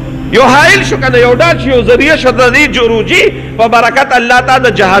یو حایل شو که نه یو ډال شو یو ذریعه شو د دې روجې په برکت الله تعالی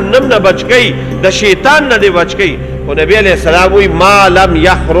د جهنم نه بچ کوي د شیطان نه دې بچ کوي خو نبی علیہ السلام وی ما لم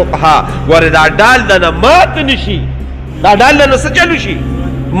یخرقها ګوره دا ډال دنه مات نشي دا ډال دنه څه چلو شي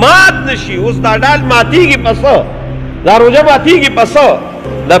مات نشي اوس دا ډال ماتیږي پسه دا روژه ماتیږي پسه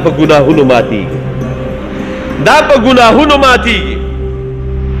دا په ګناهونو ماتیږي دا په ګناهونو ماتیږي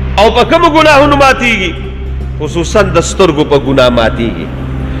او په کومو ګناهونو ماتیږي خصوصا د سترګو په ګناه ماتیږي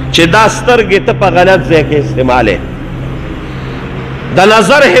چې دا سترګې ته په غلط ځای کې استعمالې د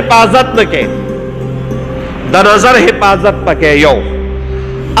نظر حفاظت نه کې د نظر حفاظت پکې یو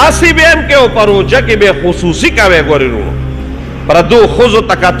اسی به هم کې او پروژه کې به خصوصي کوي ګورې پردو خوځو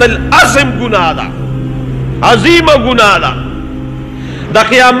تکتل عظیم ګناه ده عظیمه ګناه ده د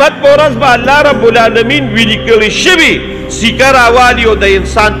قیامت په ورځ به الله رب العالمین ویلي کړي شوي سیکه راوالي او د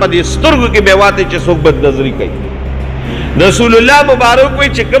انسان په دې سترګو کې به واته چې څوک بدنظري کوي رسول الله مبارک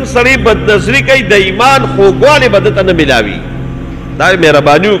وایي چې کوم سړی بدنظري کوي د ایمان خوږوالی به دته نه ملاوي دا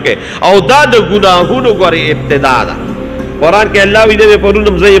مهرباني وکړي او دا د ګناهونو ګورې ابتدا ده قرآن کې الله ویلی دی پرون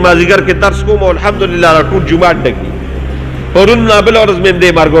هم زه یې مازدیګر کې درس کوم او الحمدلله راټول جومات ډک دي پرون بل ورځ مې دې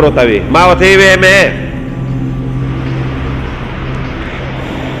مرګورو ته وې ما ورته وې مې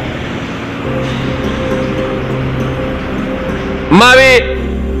ما وې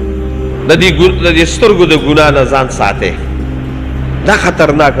د دې سترګو د ګناه نه ځان ساتئ دا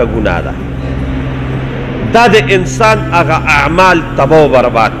خطرناکه ګناه ده دا د انسان هغه اعمال تباه و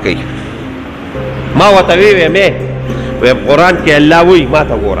برباد کوي ما ورته وې مې ویم قرآن کې الله وایي ما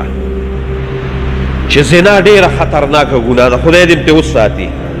ته ګوره چې زنا ډېره خطرناکه ګناه ده خدای دې پرې وساتي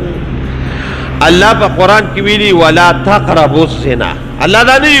الله په قرآن کې ویلي ولا تقربوا الزنا الله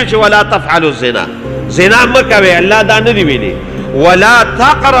دا نه ویلي چې ولا تفعلوا الزنا زنا مه کوئ الله دا نه دي ویلي ولا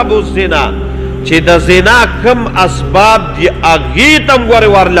تقربوا الزنا چې د زنا کم اسباب دي هغې ته هم ګورې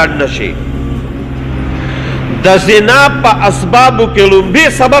ورلنډ نه شي د زنا په اسبابو کې لومبي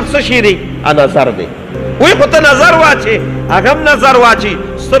سبب څه شي دی نظر دی وی خو ته نظر واچې هغه هم نظر واچي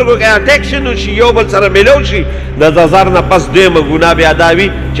سترګو کې اټیکشن وشي یو بل سره میلو شي د نظر نه پس دویمه ګناه بیا دا وي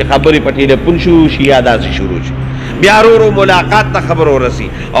چې خبرې په ټیلیفون شروع شي یا داسې شروع شي بیا ورو ملاقات ته خبر ورسي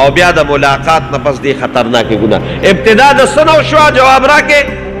او بیا د ملاقات نه پس دې خطرناکې ګناه ابتدا د څه نه وشوه جواب راکې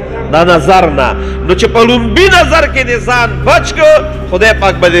د نظر نه نو چې په لومبي نظر کې دې ځان بچ کړو خدای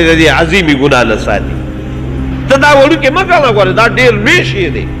پاک به دې د دې عظیمې ګناه نه ساتي ته دا وړوکې مه کوه ګوره دا ډېر لوی شی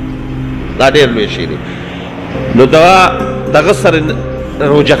دی دا ډېر لوی شی دی نو دغه سره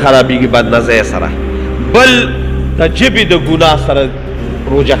روژه خرابېږي بد نظرۍ سره بل د ژبې د ګناه سره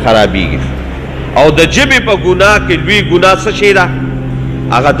روژه خرابېږي او د ژبې په ګناه کې لوی ګناه څه شی ده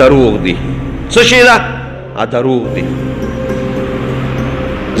هغه دروغ دی څه شی ده دروغ دی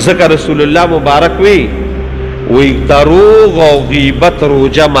ځکه رسول الله مبارک وی دروغ او غیبت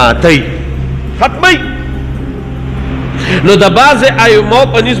روژه ماتوي ختموي نو د بعضې ائمو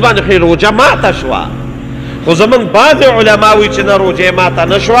په نسبت باندې خو روژه ماته شوه خو زمونږ بعضې علما وایي چې نه روژه یې ماته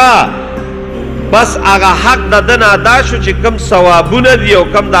نه شوه بس هغه حق د ده نه ادا شو چې کوم ثوابونه دي او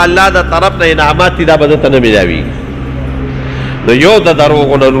کوم د الله د طرف نه انعامات دي دا به ده ته نه میلاویږي نو یو د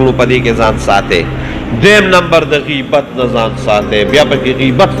دروغو نه لونو په دې کې ځان ساتئ دویم نمبر د غیبت نه ځان ساتئ بیا پکې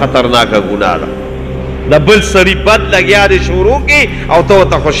غیبت خطرناکه ګناه ده د بل سړي بد لګیا دی شروع کې او ته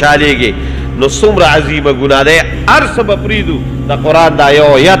ورته خوشحالېږې نو څومره عظیمه ګناه دی هر څه به پرېږدو د قرآن دا یو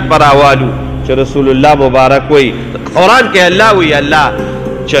آیت به راوالو چې رسول الله مبارک وایي قرآن کې الله وایي الله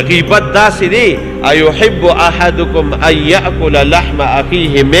چې غیبت داسې دی ایحب احدکم ان یأکل لحم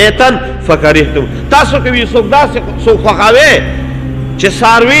اخیه میتا فکرهتم تاسو کې وي څوک داسې څوک خوښوئ چې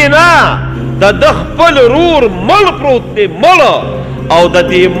څاروي نه د ده خپل رور مړ پروت دی مړ او د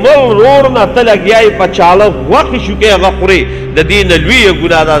دې مړ رور نه ته لګیا یې په چاړه غوښې شوکې هغه خورې د دې نه لویه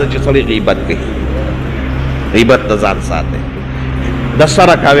ګناه دا ده چې سړی غیبت کوي غیبت نه ځان ساتئ د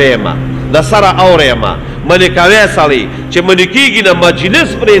سره کوې ما د سره اورې ما منې کوې سړی چې منې کېږي نه مجلس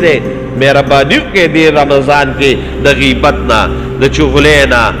پرېږدی مهرباني وکړئ دې رمضان کې د غیبت نه د چغلۍ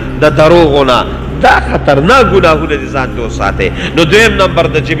نه د دروغو نه دا خطرناک ګناهونه دي ځان ته وساتئ نو دویم نمبر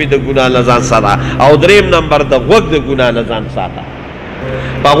د ژبې د ګناه نه ځان ساته او دریم نمبر د غوږ د ګناه نه ځان ساته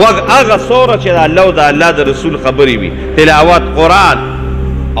په غوږ هغه څومره چې د الله او د الله د رسول خبرې وي تلاوت قرآن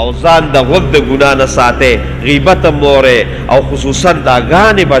او ځان د غوږ د ګناه نه ساتئ غیبت هم مورئ او خصوصا دا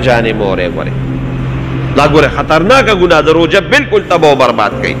ګانې بجانې مورئ ګورئ دا ګورئ خطرناکه ګناه د روژه بالکل تباه و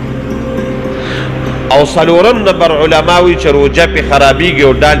برباد کوي او څلورم نمبر علما وایي چې روژه پې خرابېږي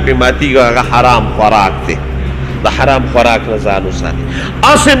او ډال پې ماتېږي هغه حرام خوراک دی د حرام خوراک نه ځان وساتئ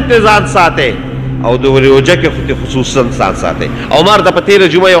اسم ته ځان ساتئ او د روژه کې خصوصا ځان ساتئ او ما ورته په تېره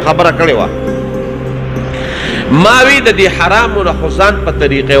جمعه یو خبره کړې وه ما وی د دې حرامو نه خو ځان په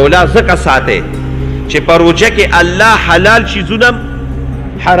طریقې اولا ځکه ساتئ چې په روژه کې الله حلال شیزونه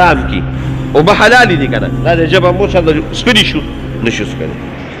حرام کي اوبه حلالې دي که نه دا د ژبه مو څه سپري شو نشو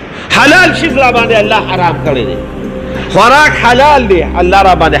څکلی حلال شیز را باندې الله حرام کړی دی خوراک حلال دی الله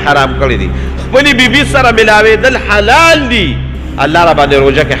را باندې حرام کړی دی خپلې بیبي سره ملاوېدل حلال دی الله را باندې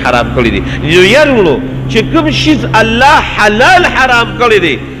روژه کې حرام کړی دی نو یرونو چې کوم شیز الله حلال حرام کړی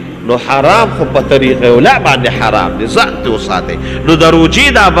دی نو حرام خو په طریقې اولا باندې حرام دی ځان ته وساتئ نو د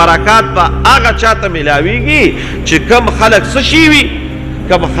روژې دا برکات به هغه چاته ملاویږي چې کم خلک څه شي وي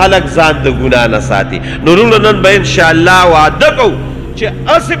کم خلک ځان د ګناه نه ساتي نو وروڼو نن به انشاءالله وعده کوو چې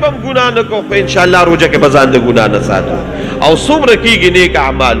اسې به هم ګناه نه کوو خو انشاءالله روژه کې به ځان د ګناه نه ساتو او څومره کېږي نیک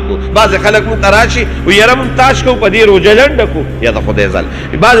اعمال کو بعضې خلک مونږ ته راشي وي یاره مونږ تاش کوو په دې روژه لنډه کو یا د خدای ځل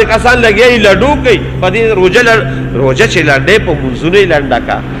بعضې کسان لګیا یي لډو کوي په دې روژه چې لنډه په مونځونه یې لنډه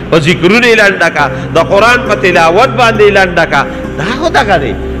کا په ذکرونه یې لنډه کا د قرآن په تلاوت باندې یې لنډه کا دا خو دغه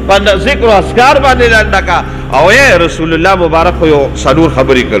دی په ذکر و اذکار باندې لنډه کا او رسول الله مبارک خو یو څلور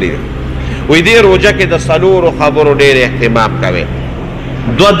خبرې کړي وی دې روژه کې د څلورو خبرو ډېر اهتمام کوئ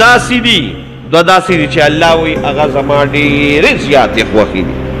دو داسې دي دو داسې دي چې الله وایي هغه زما ډېرې زیاتې خوښې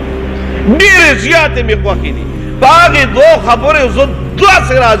دي، ډېرې زیاتې مې خوښې دي. په هغې دوو خبرو زه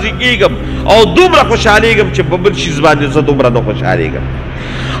داسې راضي کېږم او دومره خوشحالېږم چې په بل شیز باندې زه دومره نه خوشحالېږم.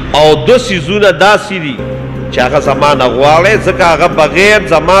 او دو څیزونه داسې دي چې هغه زما نه غواړئ، ځکه هغه بغیر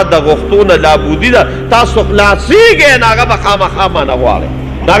زما د غوښتو نه لابودي ده. تاسو خلاصېږئ نه هغه به خامخا ما نه غواړئ.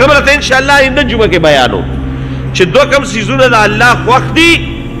 هغه به درته انشاءالله آینده جمعه کې بیانوم چې دوه کم څیزونه د الله خوښ دي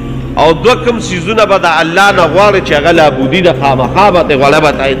او دوه کم څیزونه به د الله نه غواړي چې هغه لابودي ده، خامخا به ترې غوړه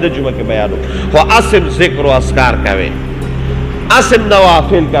به آینده جمعه کې بیانوم. خو اصل ذکر و اذکار کوئ، اصل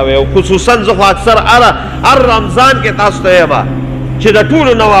نوافل کوئ. او خصوصا زه خو اکثر هر رمضان کې تاسو ته یم چې د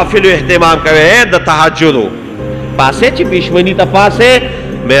ټولو نوافلو اهتمام کوئ. د تهجدو پاسې چې پیشمني ته پاسې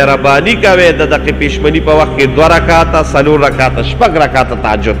مهرباني کوئ، د دقې پیشمني په وخت کې 2 رکاته 4 رکاته 6 رکاته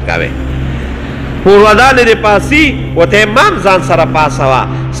تهجد کوئ. پوروادان دې پاسي ورته امام ځان سره پاسوه،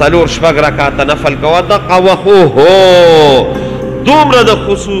 4 6 رکاته نفل کوه. دقه وخت دومره د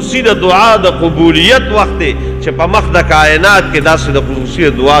خصوصي د دعا د قبولیت وخت دی چې په مخ د کائنات کې داسې د خصوصي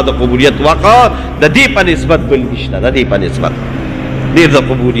دعا د قبولیت وخت د دې په نسبت بل نشته، د دې په نسبت ډېر د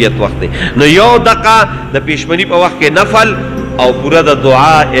قبولیت وخت دی. نو یو دقه د پیشمني په وخت کې نفل او پوره د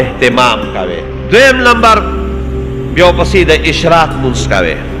دعا اهتمام کوئ. دویم نمبر بیا پسې د اشراق مونځ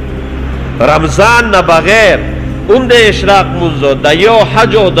کوئ. رمضان نه بغیر هم د اشراق مونځ د یو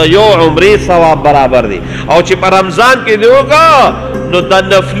حج او د یو عمرې ثواب برابر دی. او چې په رمضان کې دی وکړه نو د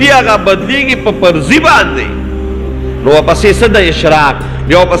نفلي هغه بدلیږي په فرضي باندې. نو ورپسې څه د اشراق،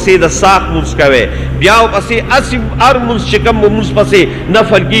 بیا ورپسې د ساق مونځ کوئ، بیا ورپسې هر مونځ چې کوم مونځ پسې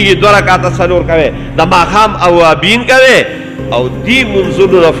نفل کېږي 2 رکعته 4 کوئ، د ماښام اوابین کوئ. او دی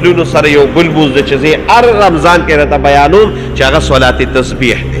منځونو نفلونو سره یو بل مونځ دی چې زه هر رمضان کې راته بیانوم چې هغه صلات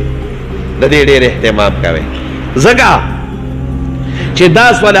تسبیح دی. د دې ډېر اهتمام کوئ ځکه چې دا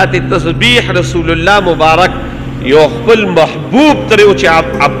صلات تسبیح رسول الله مبارک یو خپل محبوب ترې و چې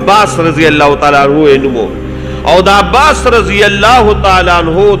عباس رضی الله تعالی عنه یې نوم او د عباس رضی الله تعالی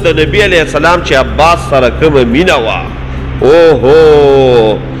عنه د نبی علیه السلام چې عباس سره کومه مینه وه،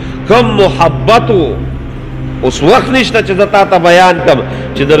 اوهو کم محبت و. اوس وخت نشته چې زه تا ته بیان کړم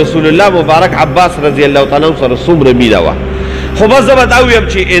چې د رسول الله مبارک عباس رضی الله تعالی عنه سره څومره مینه وه. خو بس زه به دا ویم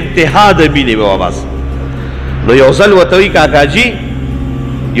چې انتها د مینې به وه بس. نو یو ځل ورته وایي کاکاجي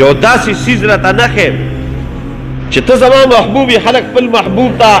یو داسې څیز راته نښې چې ته زما محبوب یې، خلک خپل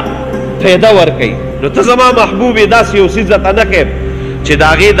محبوب ته فایده ورکوي، نو ته زما محبوب یې، داسې یو څیز راته نښې چې د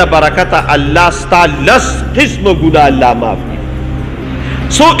هغې د برکته الله ستا 10 قسمه ګناه الله معاف کړي.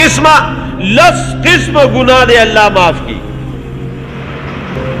 څو قسمه؟ 10 قسمه ګناه دی الله معاف کړي.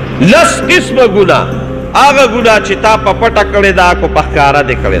 10 قسمه ګناه، هغه ګناه چې تا په پټه کړې ده کو په ښکاره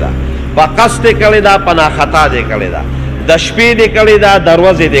دې کړې ده، په قصد دې کړې ده، په ناخطا دې کړې ده، د شپې دې کړې ده، د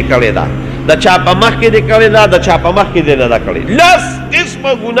ورځې دې کړې ده، د چا په مخ کې دې کړې ده، د چا په مخ کې دې نه ده کړې. 10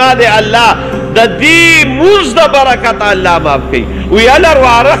 قسمه ګناه دی الله د دې مونځ د برکته الله معاف کوي. وی الله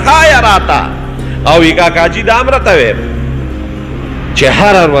واره ښایه راته او وی کاکاجي دا هم راته ویم چې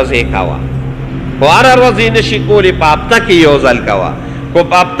هره ورځ یې کوه، خو هره ورځ یې نشي کولی، په هفته کې یو ځل کوه. کو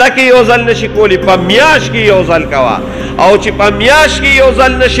په هفته کې یو ځل نشي کولی، په میاشت کې یو ځل کوه. او چې په میاشت کې یو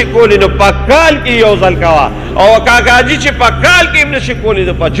ځل نشي کولی نو په کال کې یو ځل کوه. او کاکاجي چې په کال کې هم نشي کولی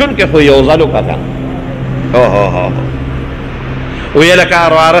نو په جون کې خو یو ځل وکړه. ویې لکه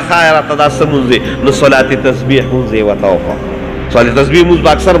واره ښایه راته دا څه مونځ دی؟ نو صلات تسبیح مونځ یې ورته وښوه. صلات تسبیح مونځ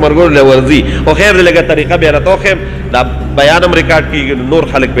به اکثر مرګرو له ورځي. خو خیر دی لږه طریقه بیا راته وښیم، دا بیان هم ریکارډ کېږي نور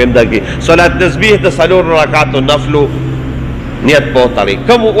خلک به هم درکړي. صلات تسبیح د 4 رکعاتو نفلو نیت په وتړئ.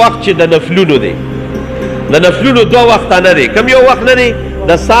 کوم وخت چې د نفلونو دی، د نفلونو 2 وخته نه دی. کوم یو وخت نه دی؟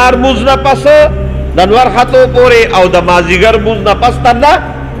 د سهار مونځ نه پس د نور ختو پورې او د مازدیګر مونځ نه پس تر نه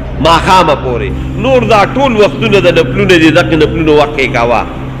ماښامه پورې. نور دا ټول وختونه د نفلونو دي، دغې نفلونو وخت کې کوه.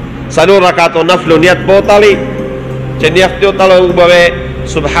 4 رکعاتو نفلو نیت په وتړئ چې نیت دې وتړئ به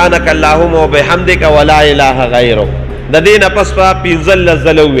سبحانک اللهم وبحمدک ولا اله غیرک. د دې نه پس به 15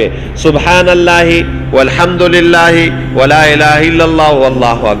 ځله ووایې سبحان الله والحمد لله ولا اله الا الله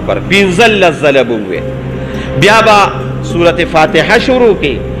والله اکبر. 15 ځله به ووایې. بیا به سورت فاتحه شروع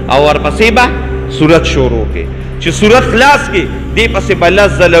کړي او ورپسې به سورت شروع کړي. چې سورت خلاص کړي دې پسې به 10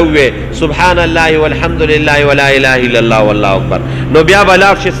 ځله ووایې سبحان الله والحمد لله ولا اله الا الله والله اکبر. نو بیا به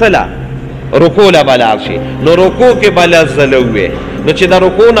لاړ شي څه له؟ رکوع له به لاړ شي. نو رکوع کې به 10 ځله ووایې. نو چې د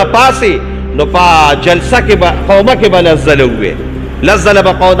رکوع نه پاسې نو په جلسه کې به قومه کې به 10 ځله ووایې. 10 ځله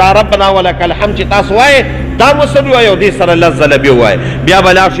به قودا ربنا ولک الحمد چې تاسو وایې دا مسل وایې او دې سره 10 ځله بیا وایې. بیا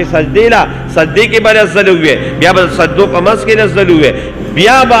به لاړ شي سجدې له، سجدې کې به 10 ځله ووایې. بیا به سجدو په منځ کې 10 ځله ووایې.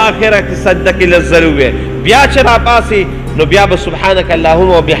 بیا به آخره کې سجده کې 10 ځله ووایې. بیا چې راپاسې نو بیا به سبحانک اللهم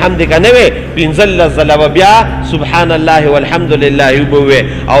وبحمدک نه وې، پنځلس ځله به بیا سبحان الله والحمد لله وبوې،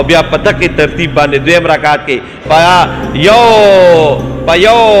 او بیا په دغه ترتیب باندې دویم رکعت کې په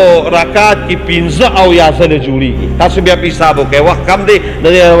یو رکعت کې 15 او یا ځله جوړیږي. تاسو بیا په حساب وکړئ، وخت کم دی نه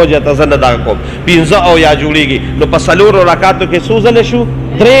دی وجه ته زه نه دغه کوم، 15 او یا جوړیږي. نو په څلورو رکعاتو کې څو ځله شو؟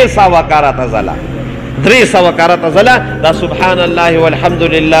 300 کرته ځله، 300 کرته ځله. دا سبحان الله والحمد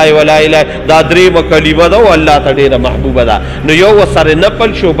لله ولا اله دا درېمه کلمه ده او الله ته ډېره محبوبه ده. نو یو ورسره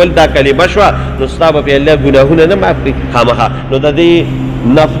نفل شو، بل دا کلمه شوه، نو ستا به پې الله ګناهونه نه معاف کړي خامخا. نو د دې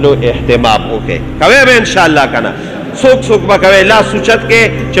نفلو اهتمام وکړئ، کوئ به انشاءالله که نه. څوک به کوئ لاس اوچت کې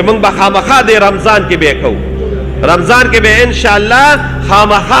چې موږ به خامخا د رمضان کې به کوو، رمضان کې به انشاءالله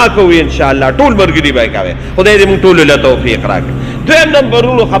خامخا کوو انشاءالله، ټول ملګري به یې کوئ. خدای دې موږ ټولو له توفیق راکړي. دویم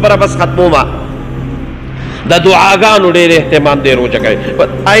نمبرونو خبره بس ختمومه، د دعاګانو ډېر اهتمام دی روژه کوي.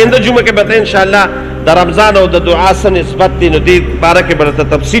 آینده جمعه کې به ته انشاءالله د رمضان او د دعا څه نسبت دی نو دې باره کې به درته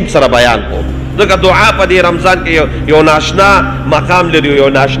تفصیل سره بیان کوم، ځکه دعا په دې رمضان کې یو ناشنا مقام لري، یو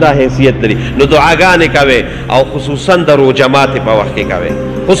ناشنا حیثیت لري. نو دعاګانې کوئ او خصوصا د روژه ماتې په وخت کې کوئ،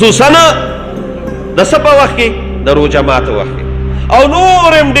 خصوصا د څه په وخت کې؟ د روژه ماتې وخت کې. او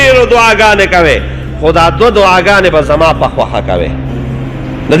نور هم ډېرو دعاګانې کوئ، خو دا دوه دعاګانې به زما په خوښه کوئ.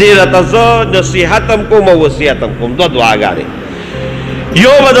 د دې راته زه نصیحت هم کوم او وصیت هم کوم، دوه دعاګانې.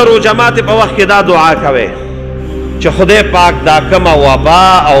 یو به د روژه ماتې په وخت کې دا دعا کوئ چې خدای پاک دا کومه وبا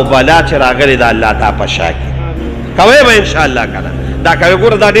او بلا چې راغلې ده الله تا په شا کړي. کوئ به انشاءالله که نه دا کوئ.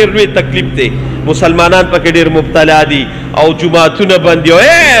 ګوره دا ډېر لوی تکلیف دی، مسلمانان پکې ډېر مبتلا دي او جوماتونه بند دي او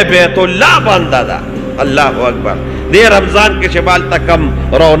بیت الله بنده ده. الله اکبر. دې رمضان کې چې بالته کم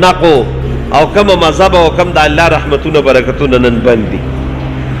رونقو او کم مذهب او کم د الله رحمتونه برکتونه نن بند دي،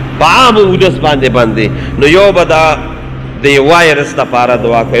 په عام اودس باندې بند دي. نو یو به د وایرس دپاره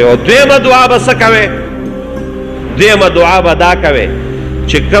دعا کوئ. او دویمه دعا به څه کوئ؟ دویمه دعا به دا کوئ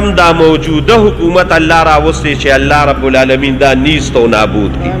چې کم دا موجوده حکومت الله راوستی چې الله رب العالمین دا نیست او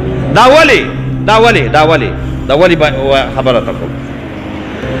نابود کړي. دا ولې خبره ته کوم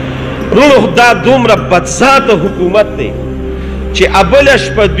رونو، دا دومره بدذاته حکومت دی چې ابله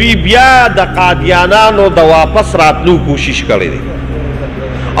شپه دوی بیا د قادیانانو د واپس راتلو کوشش کړی دی.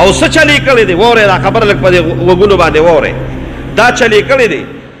 او څه چلی کړی دی؟ واورئ دا خبره لږ په دې غوږونو باندې واورئ. دا چلی کړی دی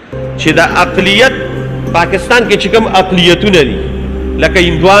چې د اقلیت پاکستان کې چې کوم اقلیتونه دي لکه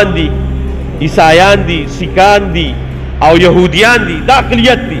هندوان دي، عیسایان دي، سیکان دي او یهودیان دي، دا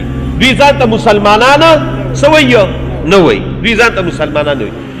اقلیت دي. دوی ځان ته مسلمانان څه وایي؟ نه وایي، دوی ځان ته مسلمانان نه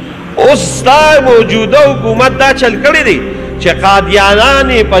وایي. اوس دا موجوده حکومت دا چل کړی دی چې قادیانان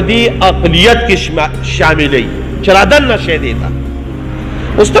یې په دې اقلیت کې شاملوي چې رادننه شی دی ته.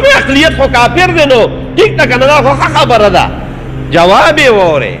 اوس ته به اقلیت خو کافر دی نو ټیک ده که نه؟ دا خو ښه خبره ده. جواب یې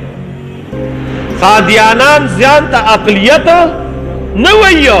واورئ، قادیانان ځان ته اقلیت نه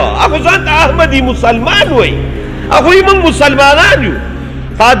وایي، هغه ځان ته احمدي مسلمان وایي، هغوی موږ مسلمانان یو.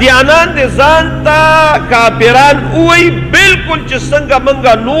 قادیانان دې ځان ته کافران ووایي، بلکل چې څنګه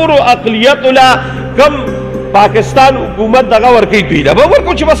موږ نورو اقلیتو له کم پاکستان حکومت دغه ورکوي دوی له به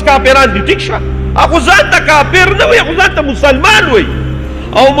ورکو چې بس کافران دي. ټیک شوه، هغو ځان ته کافر نه وایي، هغو ځان ته مسلمان وایي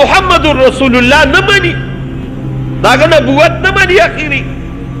او محمد رسول الله نه مني، داغه نبوت نه مني اخیری.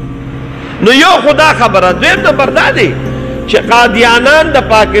 نو یو خدا خبره. دویم نمبر دا دی چې قادیانان د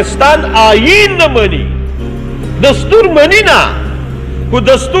پاکستان آیین نه مني، دستور مني نه. کو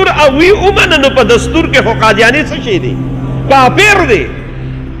دستور اوی اومنه نو په دستور کې خو قادیانی څه شی دی؟ کافر دی.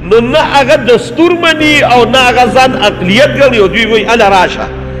 نو نه هغه دستور مني او نه هغه ځان اقلیت ګڼي او دوی وایي اله راشه.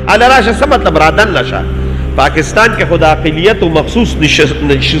 اله راشه څه مطلب؟ رادن نشه. پاکستان کې خو د اقلیت و مخصوص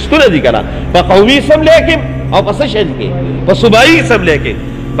نشستونه دي که نه، په قومي اسمبلی کې او په څه شی کې؟ په صوبایي اسمبلی کې.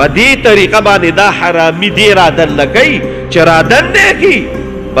 په دې طریقه باندې دا حرامي دی رادن نه کوي چې رادن نه کړي،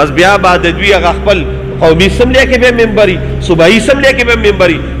 بس بیا به د دوی هغه خپل قومي اسمبلی کې به ممبري، صوبایي اسمبلی کې به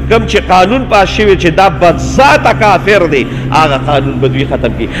ممبري. کم چې قانون پاس شوی چې دا بدذاته کافر دی، هغه قانون به دوی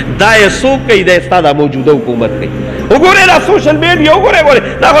ختم کړي. دا یې څوک کوي؟ دا یې ستا دا موجوده حکومت کوي. وګورئ دا سوشل میډیا وګورئ،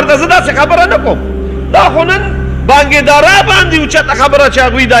 دا ورته زه داسې خبره نه کوم. دا خو نن بانګېدارا باندې اوچته خبره چې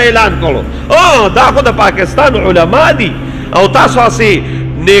هغوی دا اعلان کړو. دا خو د پاکستان علما دي او تاسو هسې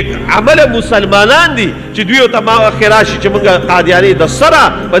نیک عمله مسلمانان دي چې دوی ورته ما اخر راشي چې موږ قادیاني د سره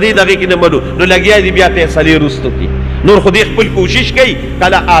په دې دغې کې نه منو، نو لګیا دي بیا فیصلې وروستو کړي. نور خو دې خپل کوشش کوي،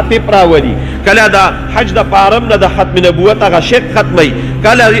 کله عاطف راولي، کله د حج د پارم نه د ختم نبوت هغه شرک ختموي،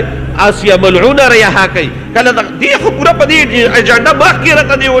 کله آسیا ملعونه رها کوي، کله دې خو پوره په دې اجنډه مخکې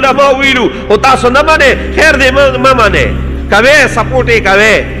راته دې علما ویلو خو تاسو نه منئ. خیر دی مه منئ، کوئ سپورټ یې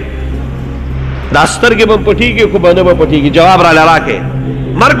کوئ. دا سترګې به پټېږي خو به نه به پټېږي. جواب راله راکې،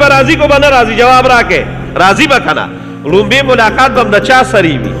 مرګ به راځي کو به نه راځي؟ جواب راکې، راځي به که نه؟ رومبه ملاقات بم د چا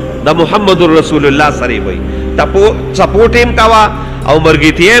سره وي د محمد رسول الله سره وي سپورټ هم کوا او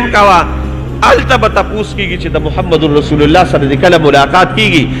مرګیتیم کوا الته به تپوس کیږي چې د محمد رسول الله سره د کله ملاقات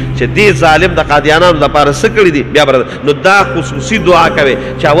کیږي چې دې ظالم د قادیانانو لپاره څه کړي دي بیا نو دا خصوصي دعا کوي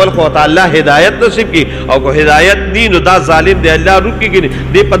چې اول خو تعالی هدایت نصیب کی او کو هدایت دی نو دا ظالم دی الله روکی کی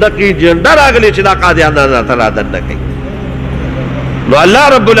دې په دغه جنډه راغلی چې دا قادیانانو ته رادن نه کوي نو الله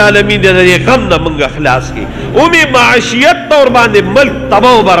رب العالمین دې غم نه موږ خلاص کی اومي معاشیت تور باندې ملک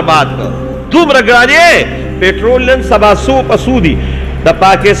تباہ و برباد کړ دومره ګرانې پیټرول نن سبا 100 پسودی د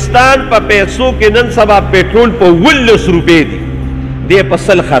پاکستان په پیسو کې نن سبا پیټرول په 19 روپے دی دې په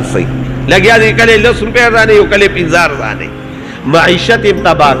سل خرڅي لګیا دي کله 10 روپے ځانې یو کله 50 ځانې معیشت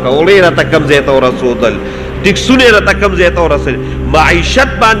تباہ کړه را تکم زیت او رسول ټیکسونه را تکم زیت او رسول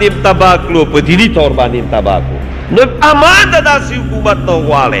معیشت باندې تباہ کړو په دینی تور باندې تباہ کړو نو امان د داسې حکومت نو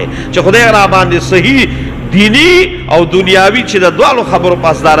غواړي چې خدای را باندې صحیح دینی او دنیاوی چې د دوالو خبرو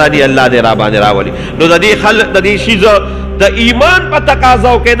پاسدارانی الله دې را باندې راولي نو د دې خلق د دې شیز د ایمان په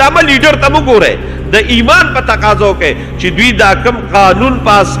تقاضاو کې دا مل لیډر ته وګوره د ایمان په تقاضاو کې چې دوی دا کم قانون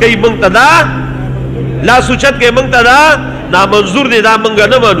پاس کوي موږ ته دا لا سوچت کې موږ ته دا نامنظور دي دا موږ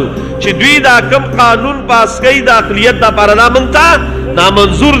نه مانو چې دوی دا کم قانون پاس کوي د اقلیت د لپاره دا موږ ته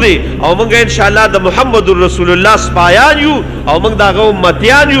نامنظور دي او موږ ان شاء الله د محمد رسول الله سپایان یو او موږ دغه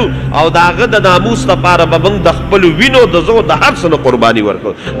امتیان یو او دغه د ناموس لپاره به موږ د خپل وینو د زو د هر څه قرباني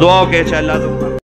ورکړو دعا وکړئ چې الله